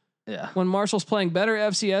Citadel. Yeah. When Marshall's playing better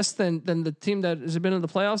FCS than the team that has been in the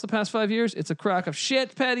playoffs the past 5 years. It's a crock of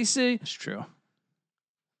shit, Patty C. It's true.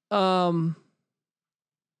 So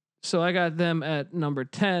I got them at number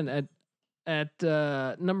 10. At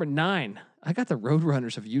number 9, I got the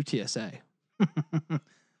Roadrunners of UTSA.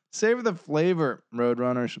 Savor the flavor,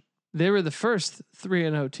 Roadrunners. They were the first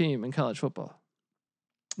 3-0 team in college football.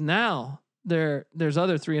 Now there's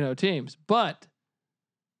other 3-0 teams, but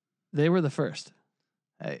they were the first.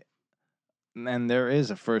 Hey, and there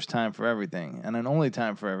is a first time for everything and an only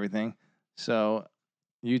time for everything. So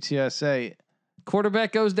UTSA,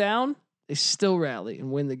 quarterback goes down, they still rally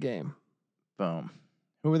and win the game. Boom.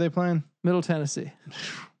 Who were they playing? Middle Tennessee.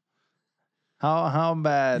 How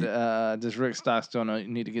bad does Rick Stockstone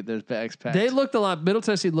need to get those bags packed? Middle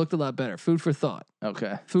Tennessee looked a lot better. Food for thought.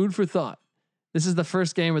 Okay. Food for thought. This is the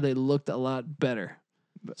first game where they looked a lot better.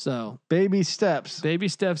 So baby steps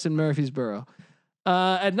in Murfreesboro.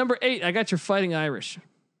 At number 8, I got your Fighting Irish.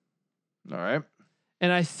 All right.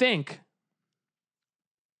 And I think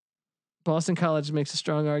Boston College makes a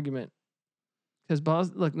strong argument because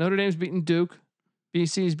Notre Dame's beaten Duke.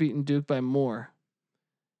 BC's beaten Duke by more.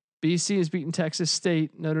 BC has beaten Texas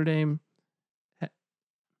State. Notre Dame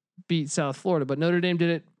beat South Florida, but Notre Dame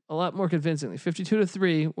did it a lot more convincingly,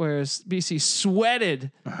 52-3, whereas BC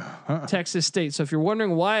sweated Texas State. So if you're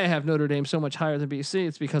wondering why I have Notre Dame so much higher than BC,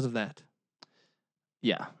 it's because of that.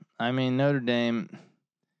 Yeah. I mean, Notre Dame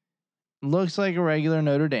looks like a regular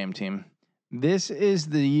Notre Dame team. This is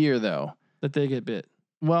the year, though, that they get bit.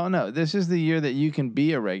 Well, no, this is the year that you can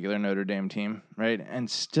be a regular Notre Dame team, right? And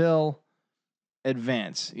still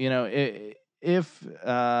advance. You know, if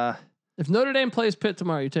Notre Dame plays Pitt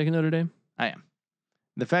tomorrow, you taking Notre Dame? I am.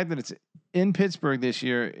 The fact that it's in Pittsburgh this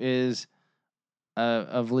year is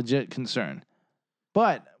of legit concern.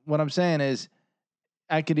 But what I'm saying is,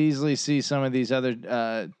 I could easily see some of these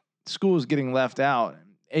other schools getting left out.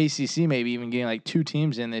 ACC maybe even getting like 2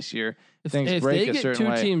 teams in this year. If they get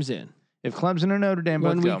 2 teams in. If Clemson or Notre Dame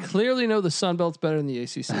both go. When we clearly know the Sun Belt's better than the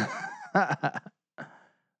ACC.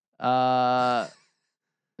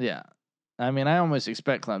 Yeah. I mean, I almost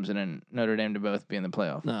expect Clemson and Notre Dame to both be in the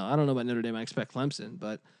playoff. No, I don't know about Notre Dame. I expect Clemson,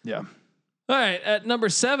 but yeah. All right, at number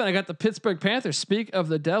 7, I got the Pittsburgh Panthers. Speak of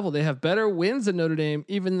the devil, they have better wins than Notre Dame,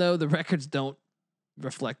 even though the records don't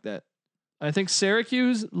reflect that. I think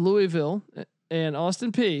Syracuse, Louisville, and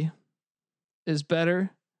Austin Peay is better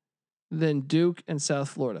than Duke and South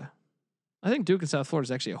Florida. I think Duke and South Florida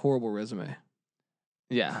is actually a horrible resume.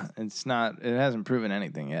 Yeah, it's not. It hasn't proven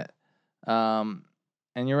anything yet. And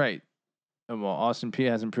you're right. Well, Austin Peay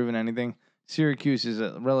hasn't proven anything. Syracuse is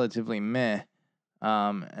a relatively meh.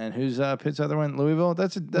 And who's Pitt's other one? Louisville.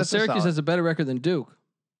 That's Syracuse has a better record than Duke.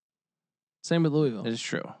 Same with Louisville. It's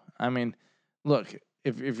true. I mean, look,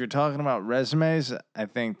 if you're talking about resumes, I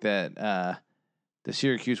think that the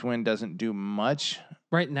Syracuse win doesn't do much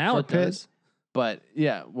right now. It Pitt. does. But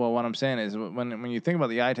yeah, well, what I'm saying is when you think about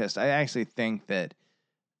the eye test, I actually think that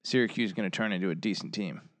Syracuse is going to turn into a decent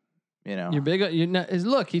team. You know, You're big. You're not.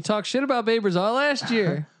 Look, he talked shit about Babers all last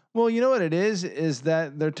year. well, you know what it is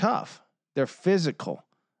that they're tough, they're physical.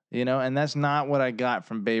 You know, and that's not what I got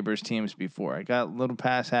from Babers teams before. I got a little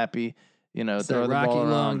pass happy. You know, It's throw that the Rocky ball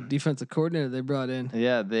Long around. defensive coordinator they brought in.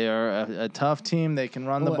 Yeah, they are a tough team. They can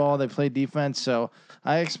run the ball. They play defense. So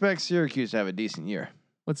I expect Syracuse to have a decent year.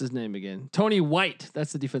 What's his name again? Tony White.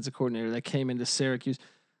 That's the defensive coordinator that came into Syracuse.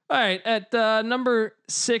 All right, at number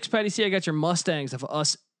 6, Patty C, I got your Mustangs of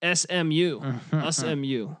us SMU.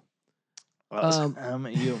 SMU.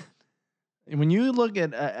 SMU. When you look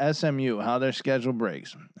at SMU, how their schedule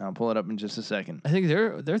breaks, I'll pull it up in just a second. I think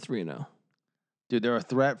they're 3-0. Dude, they're a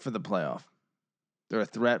threat for the playoff. They're a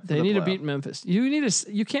threat. They need to beat Memphis.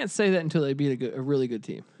 You can't say that until they beat a really good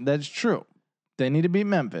team. That's true. They need to beat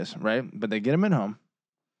Memphis, right? But they get them at home.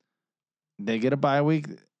 They get a bye week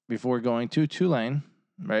before going to Tulane,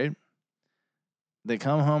 right? They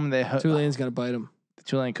come home. Tulane's gonna bite them.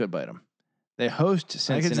 Tulane could bite them. They host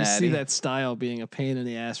Cincinnati. I could just see that style being a pain in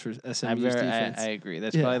the ass for SMU's defense. I agree.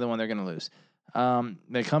 That's probably the one they're going to lose.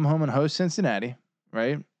 They come home and host Cincinnati,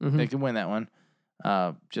 right? Mm-hmm. They can win that one.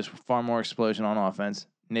 Just far more explosion on offense.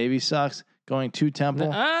 Navy sucks. Going to Temple.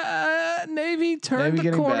 Navy turned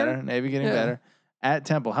the corner. Better. Navy getting better. At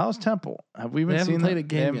Temple. How's Temple? Have we even seen them? Played a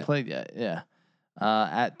game They haven't yet. played yet. Yeah.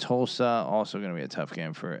 At Tulsa, also going to be a tough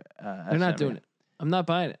game for They're not doing it. I'm not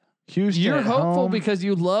buying it. Houston. You're at hopeful home. because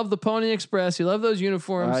you love the Pony Express. You love those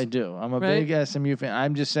uniforms. I do. I'm a big SMU fan.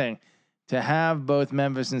 I'm just saying to have both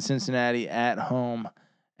Memphis and Cincinnati at home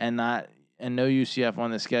and no UCF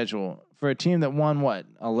on the schedule for a team that won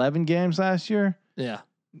 11 games last year. Yeah,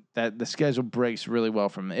 that the schedule breaks really well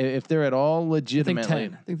from them. If they're at all legitimately,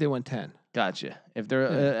 I think they won 10. Gotcha. If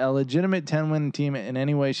they're a legitimate 10-win team in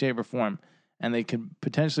any way, shape, or form, and they could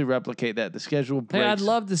potentially replicate that, the schedule breaks. Hey, I'd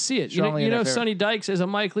love to see it. You know, Sonny Dykes is a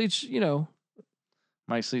Mike Leach.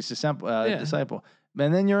 Mike Leach's disciple.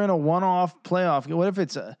 And then you're in a one-off playoff. What if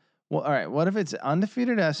it's all right? What if it's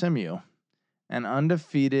undefeated SMU and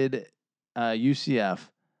undefeated UCF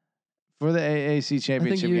for the AAC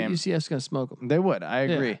championship game? UCF's gonna smoke them. They would. I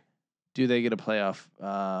agree. Yeah. Do they get a playoff?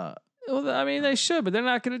 Well, I mean, they should, but they're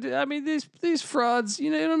not going to do. I mean, these frauds. You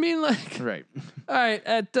know what I mean? Like, right. All right,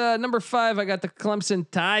 at number 5, I got the Clemson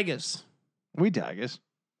Tigers. We Tigers.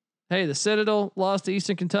 Hey, the Citadel lost to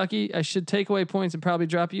Eastern Kentucky. I should take away points and probably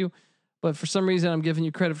drop you, but for some reason, I'm giving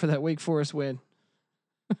you credit for that Wake Forest win.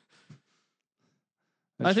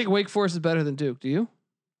 I think Wake Forest is better than Duke. Do you?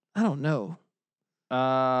 I don't know.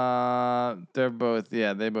 They're both.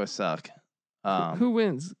 Yeah, they both suck. Who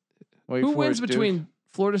wins? Who wins between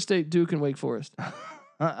Florida State, Duke, and Wake Forest?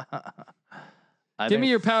 Give me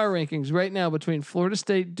your power rankings right now between Florida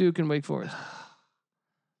State, Duke, and Wake Forest.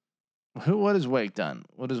 What has Wake done?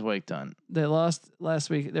 They lost last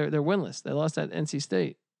week. They're winless. They lost at NC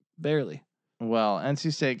State, barely. Well,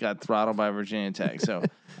 NC State got throttled by Virginia Tech, so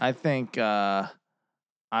I think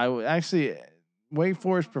Wake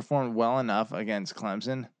Forest performed well enough against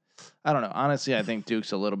Clemson. I don't know. Honestly, I think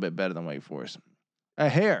Duke's a little bit better than Wake Forest. A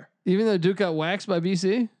hair. Even though Duke got waxed by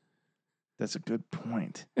BC? That's a good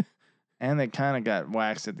point. And they kind of got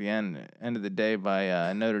waxed at the end of the day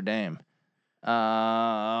by Notre Dame.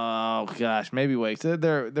 Oh gosh, maybe Wake. They're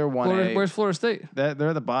 1-8. Where's Florida State? They're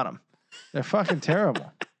at the bottom. They're fucking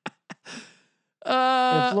terrible.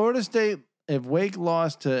 If Wake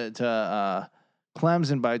lost to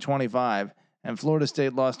Clemson by 25 and Florida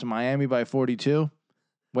State lost to Miami by 42,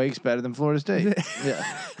 Wake's better than Florida State. Yeah.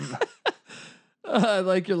 I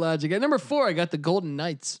like your logic. At number 4, I got the Golden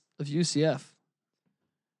Knights of UCF.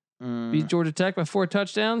 Beat Georgia Tech by 4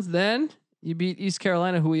 touchdowns. Then you beat East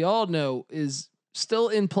Carolina, who we all know is still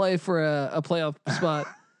in play for a playoff spot.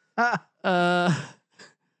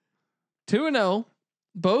 2-0,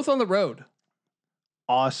 both on the road.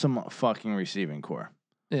 Awesome fucking receiving core.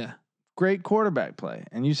 Yeah. Great quarterback play.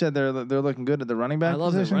 And you said they're looking good at the running back position?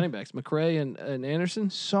 I love the running backs. McRae and Anderson.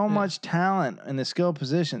 So much talent in the skill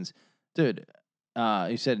positions. Dude,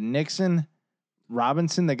 you said Nixon,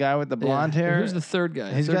 Robinson, the guy with the blonde hair. Who's the third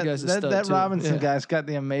guy? That Robinson guy's got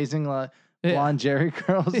the amazing blonde Jerry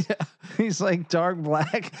curls. Yeah. He's like dark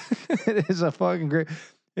black. It is a fucking great.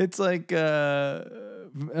 It's like Vampire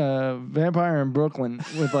in Brooklyn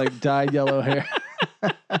with like dyed yellow hair.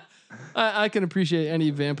 I can appreciate any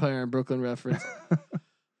Vampire in Brooklyn reference.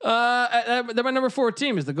 They're my number 4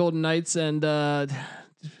 team is the Golden Knights, and do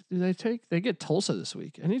they get Tulsa this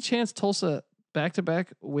week? Any chance Tulsa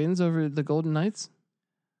back-to-back wins over the Golden Knights?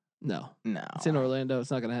 No. It's in Orlando.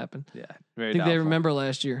 It's not going to happen. Yeah. I think they remember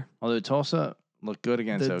last year. Although Tulsa look good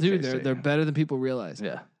against OKC. They're better than people realize.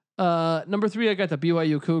 Yeah. Number 3, I got the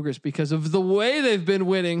BYU Cougars because of the way they've been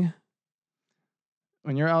winning.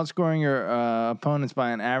 When you're outscoring your opponents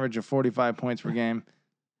by an average of 45 points per game,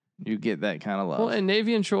 you get that kind of love. Well, and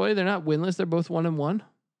Navy and Troy, they're not winless. They're both 1-1.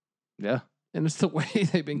 Yeah. And it's the way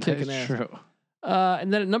they've been kicking ass. True.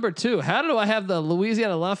 And then at number 2, how do I have the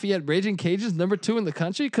Louisiana Lafayette Raging Cajuns number 2 in the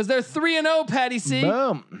country? Because they're 3-0, Patty C.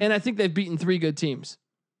 Boom. And I think they've beaten 3 good teams.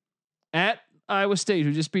 At Iowa State,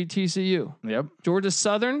 who just beat TCU. Yep. Georgia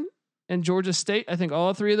Southern and Georgia State. I think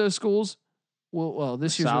all 3 of those schools will. Well,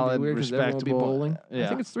 this year's going to be weird because everyone will be bowling. Yeah. I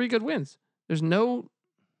think it's 3 good wins. There's no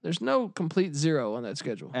complete 0 on that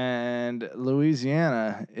schedule. And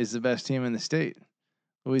Louisiana is the best team in the state.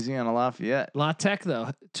 Louisiana Lafayette. La Tech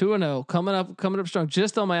though, 2-0, coming up strong,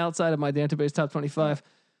 just on my outside of my Dantabase top 25.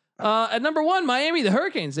 At number 1, Miami, the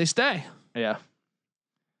Hurricanes, they stay. Yeah.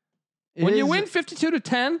 When you win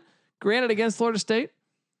 52-10, granted against Florida State,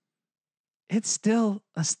 it's still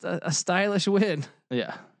a stylish win.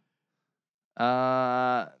 Yeah.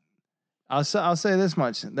 I'll say this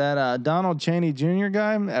much: that Donald Chaney Jr.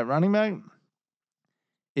 guy at running back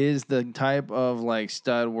is the type of like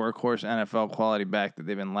stud workhorse NFL quality back that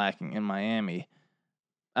they've been lacking in Miami.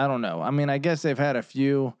 I don't know. I mean, I guess they've had a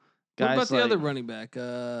few guys. What about the other running back?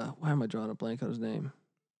 Why am I drawing a blank on his name?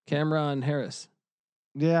 Cameron Harris.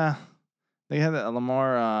 Yeah, they had that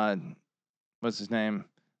Lamar. What's his name?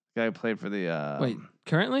 The guy who played for the. Wait,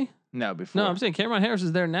 currently? No, before. No, I'm saying Cameron Harris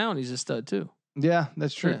is there now, and he's a stud too. Yeah,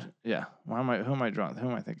 that's true. Yeah. Who am I drawing? Who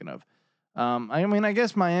am I thinking of? I mean, I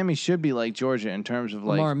guess Miami should be like Georgia in terms of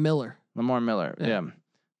like Lamar Miller. Yeah.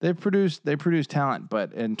 They produce talent,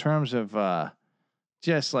 but in terms of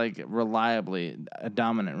just like reliably a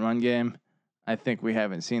dominant run game, I think we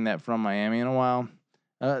haven't seen that from Miami in a while.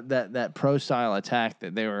 That pro style attack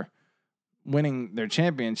that they were winning their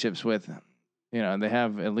championships with, they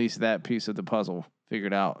have at least that piece of the puzzle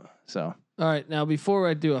figured out. So, all right, now before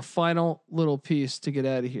I do a final little piece to get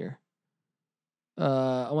out of here,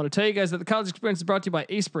 I want to tell you guys that the college experience is brought to you by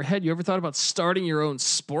Ace Per Head. You ever thought about starting your own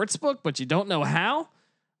sports book, but you don't know how?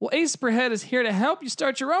 Well, Ace Per Head is here to help you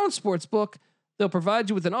start your own sports book. They'll provide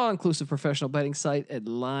you with an all-inclusive professional betting site and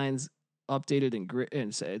lines updated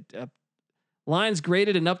lines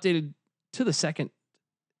graded and updated to the second.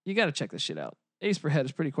 You got to check this shit out. Ace Per Head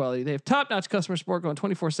is pretty quality. They have top-notch customer support going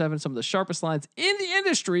 24/7, some of the sharpest lines in the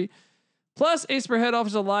industry. Plus, Ace Per Head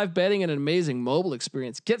offers a live betting and an amazing mobile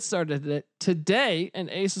experience. Get started today, and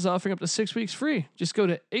Ace is offering up to 6 weeks free. Just go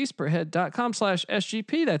to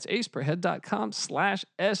aceperhead.com/SGP. That's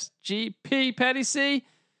aceperhead.com/SGP. Patty C.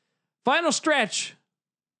 Final stretch.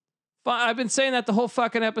 I've been saying that the whole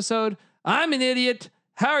fucking episode. I'm an idiot.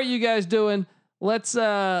 How are you guys doing? Let's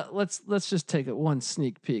just take one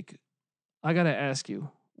sneak peek. I gotta ask you.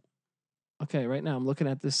 Okay, right now I'm looking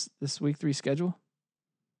at this week 3 schedule.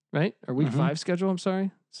 Right? Or week 5 schedule, I'm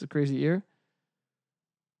sorry. It's a crazy year.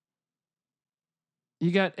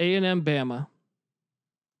 You got A&M Bama.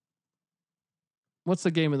 What's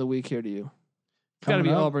the game of the week here to you? It's got to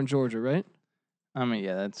be Auburn, Georgia, right? I mean,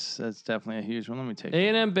 yeah, that's definitely a huge one. Let me take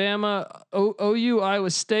A&M Bama, OU Iowa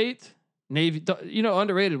State, Navy.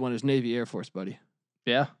 Underrated one is Navy Air Force, buddy.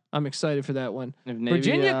 Yeah. I'm excited for that one. Navy,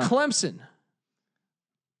 Virginia Clemson.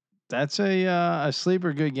 That's a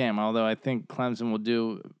sleeper good game, although I think Clemson will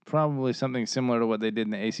do probably something similar to what they did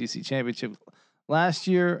in the ACC championship last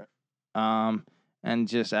year, and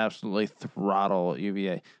just absolutely throttle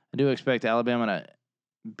UVA. I do expect Alabama to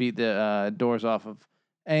beat the doors off of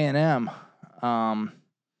A&M.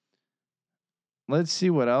 Let's see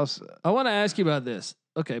what else. I want to ask you about this.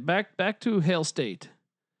 Okay, back to Hail State.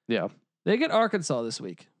 Yeah. They get Arkansas this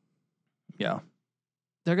week. Yeah.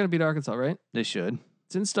 They're going to beat Arkansas, right? They should.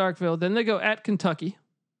 It's in Starkville. Then they go at Kentucky.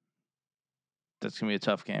 That's going to be a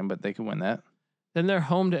tough game, but they could win that. Then they're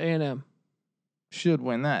home to A&M. Should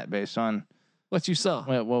win that based on what you saw.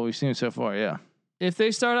 What we've seen so far, yeah. If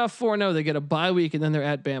they start off 4-0, they get a bye week, and then they're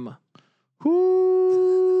at Bama.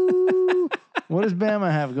 Whoo! What does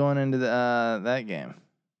Bama have going into that game?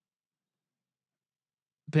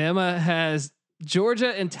 Bama has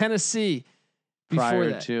Georgia and Tennessee before prior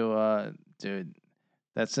that. To dude,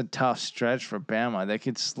 that's a tough stretch for Bama. They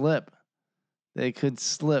could slip.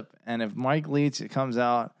 And if Mike Leach comes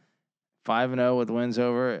out 5-0 with wins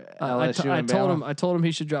over LSU and Bama, I told him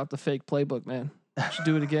he should drop the fake playbook, man. Should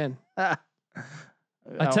do it again. I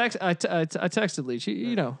texted Leach.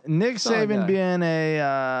 Nick Saban being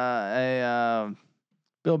a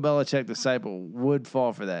Bill Belichick disciple would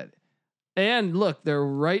fall for that. And look, they're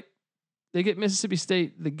right. They get Mississippi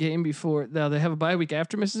State the game before. Now they have a bye week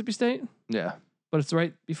after Mississippi State. Yeah, but it's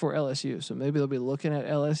right before LSU, so maybe they'll be looking at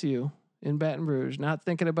LSU in Baton Rouge. Not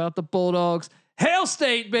thinking about the Bulldogs. Hail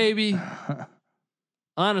State, baby.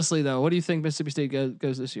 Honestly, though, what do you think Mississippi State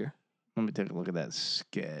goes this year? Let me take a look at that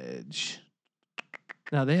sketch.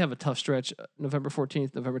 Now, they have a tough stretch. November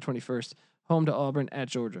 14th, November 21st. Home to Auburn, at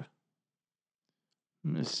Georgia.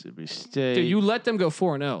 Mississippi State. Dude, you let them go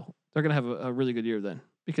 4-0. They're going to have a really good year then.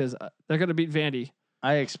 Because they're going to beat Vandy.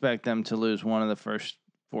 I expect them to lose one of the first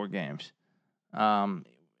 4 games. It's not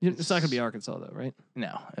going to be Arkansas, though, right?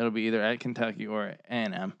 No. It'll be either at Kentucky or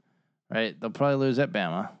A&M. Right? They'll probably lose at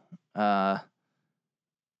Bama.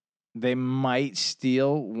 They might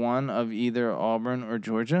steal one of either Auburn or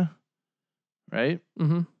Georgia. Right?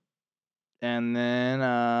 Mm-hmm. And then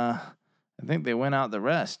I think they went out the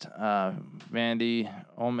rest. Vandy,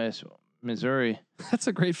 Ole Miss, Missouri. That's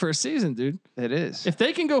a great first season, dude. It is. If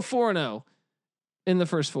they can go 4-0 in the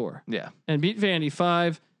first 4, yeah, and beat Vandy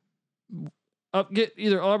 5, get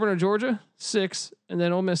either Auburn or Georgia 6, and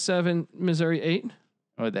then Ole Miss 7, Missouri 8.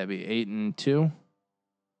 What would that be? 8-2.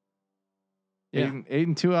 Yeah,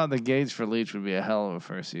 8-2 out the gates for Leach would be a hell of a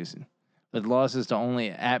first season. With losses to only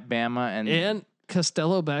at Bama and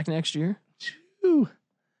Costello back next year. Whew.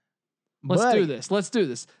 Let's do this. Let's do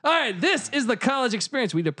this. All right. This is the college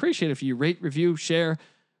experience. We'd appreciate it if you rate, review, share,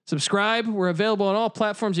 subscribe. We're available on all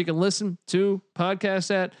platforms you can listen to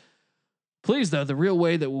podcasts at. Please, though, the real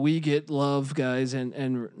way that we get love, guys,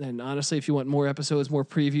 and honestly, if you want more episodes, more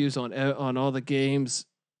previews on all the games,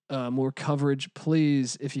 more coverage,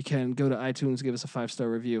 please, if you can, go to iTunes, give us a 5-star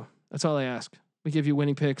review. That's all I ask. We give you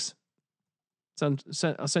winning picks. I'll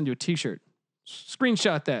send you a T-shirt.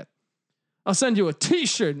 Screenshot that. I'll send you a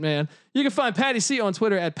T-shirt, man. You can find Patty C on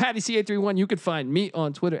Twitter at PattyC831. You can find me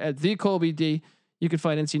on Twitter at TheColbyD. You can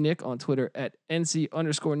find NC Nick on Twitter at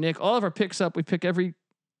NC_Nick. All of our picks up. We pick every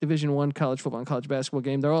Division I college football and college basketball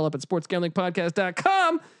game. They're all up at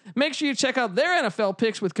sportsgamblingpodcast.com. Make sure you check out their NFL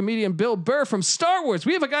picks with comedian Bill Burr from Star Wars.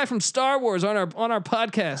 We have a guy from Star Wars on our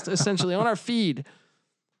podcast, essentially on our feed.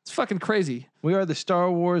 It's fucking crazy. We are the Star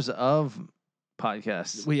Wars of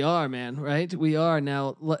podcasts. We are, man. Right? We are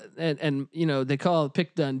now, and you know they call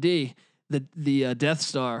Pick Dundee the Death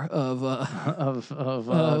Star of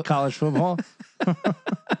college football.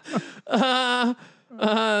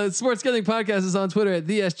 Sports Gambling Podcast is on Twitter at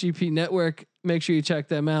the SGP Network. Make sure you check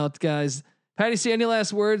them out, guys. Patty, see any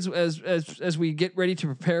last words as we get ready to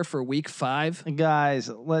prepare for Week 5? Guys,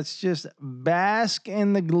 let's just bask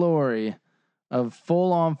in the glory of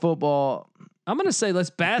full-on football. I'm gonna say let's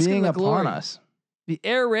bask in the glory. Upon us. The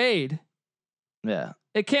air raid. Yeah.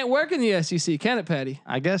 It can't work in the SEC, can it, Patty?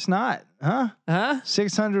 I guess not. Huh?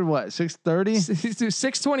 600 what? 630?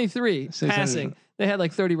 623 passing. They had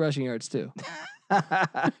like 30 rushing yards too.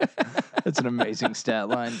 That's an amazing stat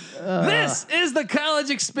line. This is the college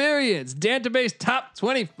experience. Dantabase top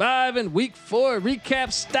 25 in Week 4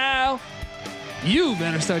 recap style. You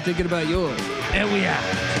better start thinking about yours. And we out.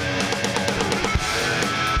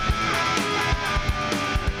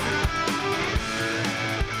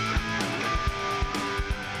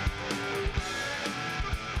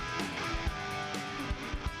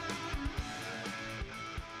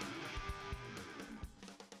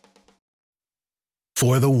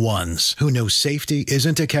 For the ones who know safety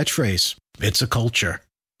isn't a catchphrase, it's a culture.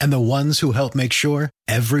 And the ones who help make sure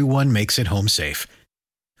everyone makes it home safe.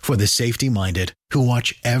 For the safety-minded who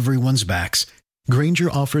watch everyone's backs, Grainger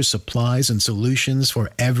offers supplies and solutions for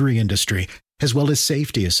every industry, as well as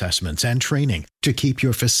safety assessments and training to keep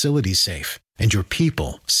your facilities safe and your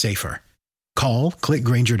people safer. Call, click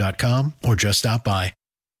Grainger.com, or just stop by.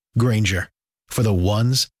 Grainger, for the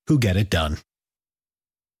ones who get it done.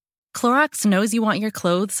 Clorox knows you want your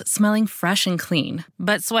clothes smelling fresh and clean,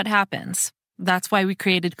 but what happens? That's why we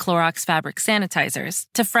created Clorox fabric sanitizers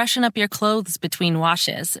to freshen up your clothes between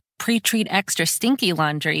washes, pre-treat extra stinky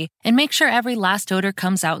laundry, and make sure every last odor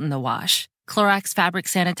comes out in the wash. Clorox fabric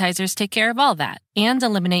sanitizers take care of all that and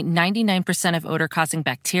eliminate 99% of odor-causing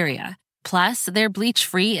bacteria. Plus, they're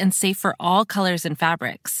bleach-free and safe for all colors and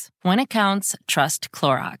fabrics. When it counts, trust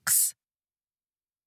Clorox.